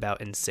excited about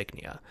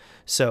Insignia.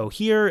 So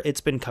here it's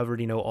been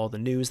covered, all the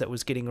news that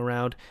was getting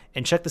around,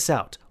 and check this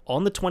out.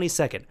 On the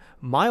 22nd,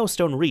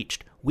 milestone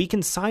reached. We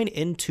can sign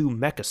into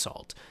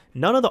MechAssault.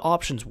 None of the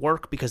options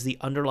work because the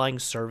underlying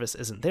service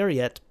isn't there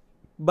yet,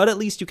 but at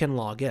least you can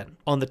log in.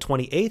 On the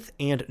 28th,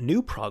 and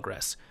new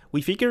progress,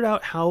 we figured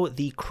out how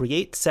the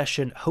create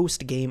session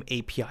host game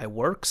API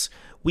works.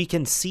 We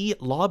can see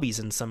lobbies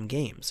in some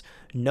games.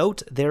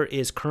 Note there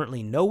is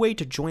currently no way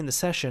to join the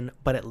session,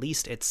 but at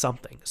least it's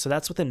something. So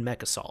that's within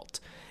MechAssault.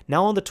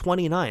 Now on the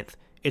 29th,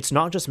 it's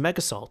not just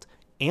MechAssault.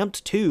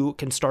 Amped 2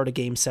 can start a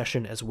game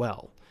session as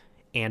well.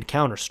 And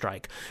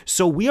Counter-Strike.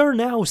 So we are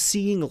now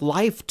seeing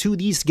life to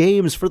these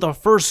games for the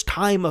first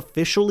time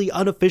officially,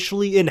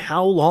 unofficially, in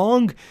how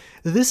long?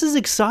 This is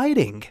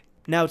exciting.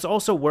 Now, it's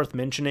also worth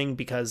mentioning,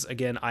 because,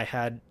 again, I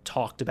had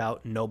talked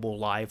about Noble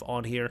Live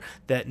on here,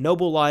 that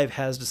Noble Live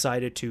has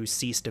decided to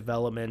cease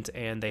development,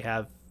 and they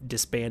have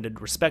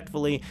disbanded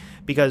respectfully,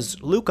 because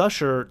Luke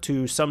Usher,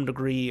 to some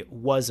degree,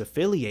 was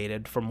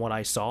affiliated, from what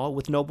I saw,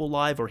 with Noble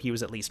Live, or he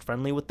was at least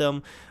friendly with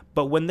them.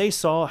 But when they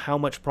saw how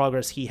much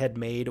progress he had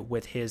made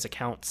with his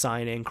account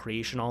sign-in,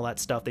 creation, all that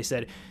stuff, they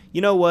said,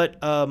 you know what,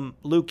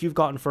 Luke, you've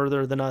gotten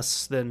further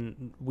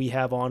than we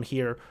have on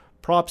here.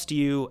 Props to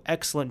you.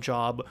 Excellent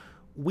job.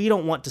 We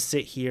don't want to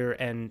sit here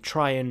and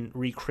try and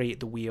recreate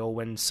the wheel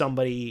when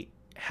somebody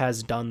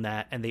has done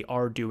that and they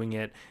are doing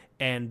it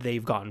and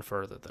they've gotten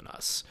further than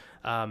us.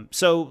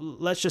 So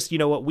let's just, you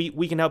know what,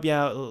 we can help you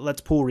out. Let's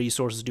pool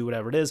resources, do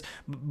whatever it is.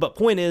 But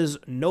point is,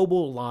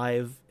 Noble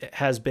Live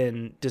has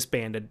been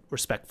disbanded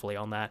respectfully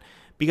on that,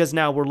 because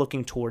now we're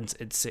looking towards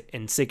its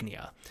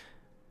Insignia.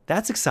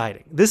 That's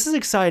exciting. This is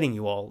exciting,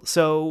 you all.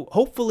 So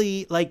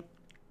hopefully, like,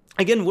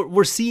 again,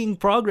 we're seeing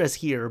progress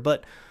here,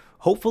 but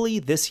hopefully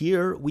this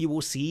year we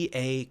will see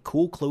a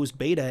cool closed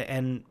beta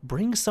and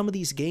bring some of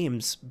these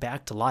games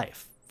back to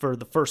life for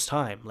the first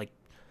time, like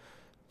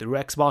through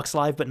Xbox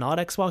Live, but not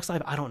Xbox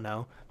Live. I don't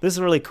know. This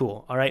is really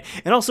cool, all right?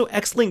 And also,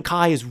 X-Link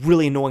Kai is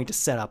really annoying to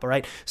set up, all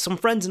right? Some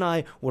friends and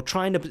I were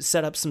trying to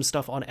set up some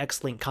stuff on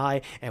X-Link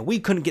Kai, and we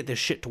couldn't get this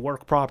shit to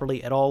work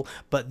properly at all.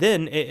 But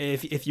then,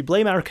 if you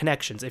blame our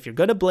connections, if you're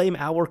going to blame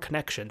our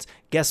connections,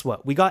 guess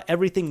what? We got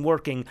everything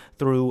working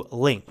through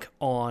Link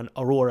on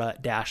Aurora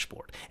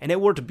Dashboard, and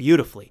it worked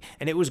beautifully,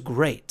 and it was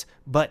great.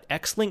 But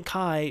X-Link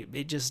Kai,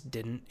 it just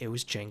didn't. It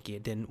was janky.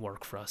 It didn't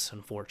work for us,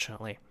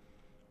 unfortunately.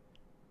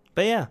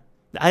 But yeah.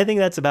 I think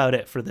that's about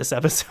it for this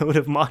episode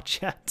of Mod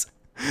Chat.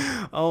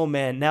 Oh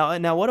man,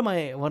 now what am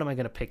I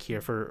gonna pick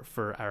here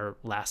for our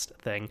last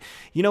thing?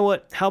 You know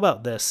what? How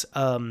about this?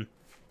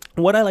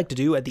 What I like to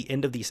do at the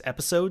end of these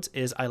episodes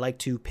is I like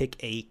to pick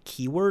a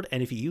keyword,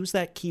 and if you use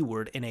that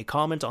keyword in a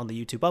comment on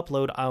the YouTube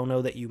upload, I'll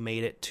know that you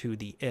made it to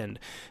the end.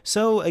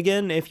 So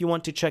again, if you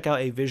want to check out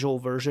a visual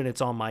version,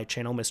 it's on my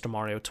channel, Mr.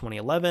 Mario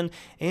 2011,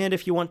 and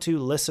if you want to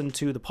listen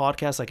to the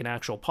podcast like an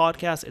actual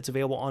podcast, it's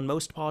available on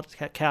most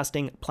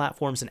podcasting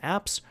platforms and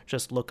apps.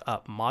 Just look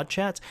up Mod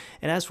Chat.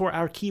 And as for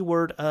our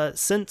keyword,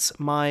 since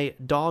my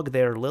dog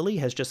there, Lily,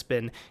 has just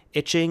been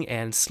itching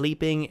and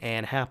sleeping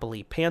and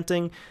happily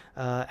panting,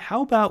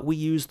 how about we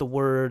use the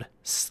word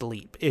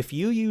sleep? If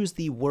you use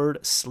the word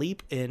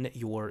sleep in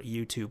your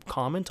YouTube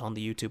comment on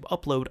the YouTube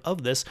upload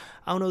of this,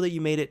 I'll know that you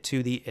made it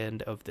to the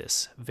end of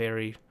this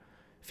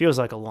feels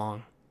like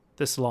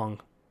this long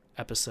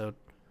episode.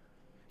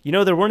 You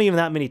know, there weren't even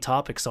that many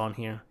topics on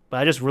here, but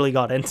I just really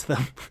got into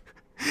them.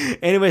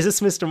 Anyways,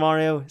 this is Mr.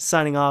 Mario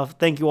signing off.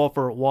 Thank you all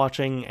for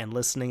watching and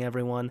listening,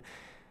 everyone.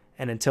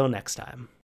 And until next time.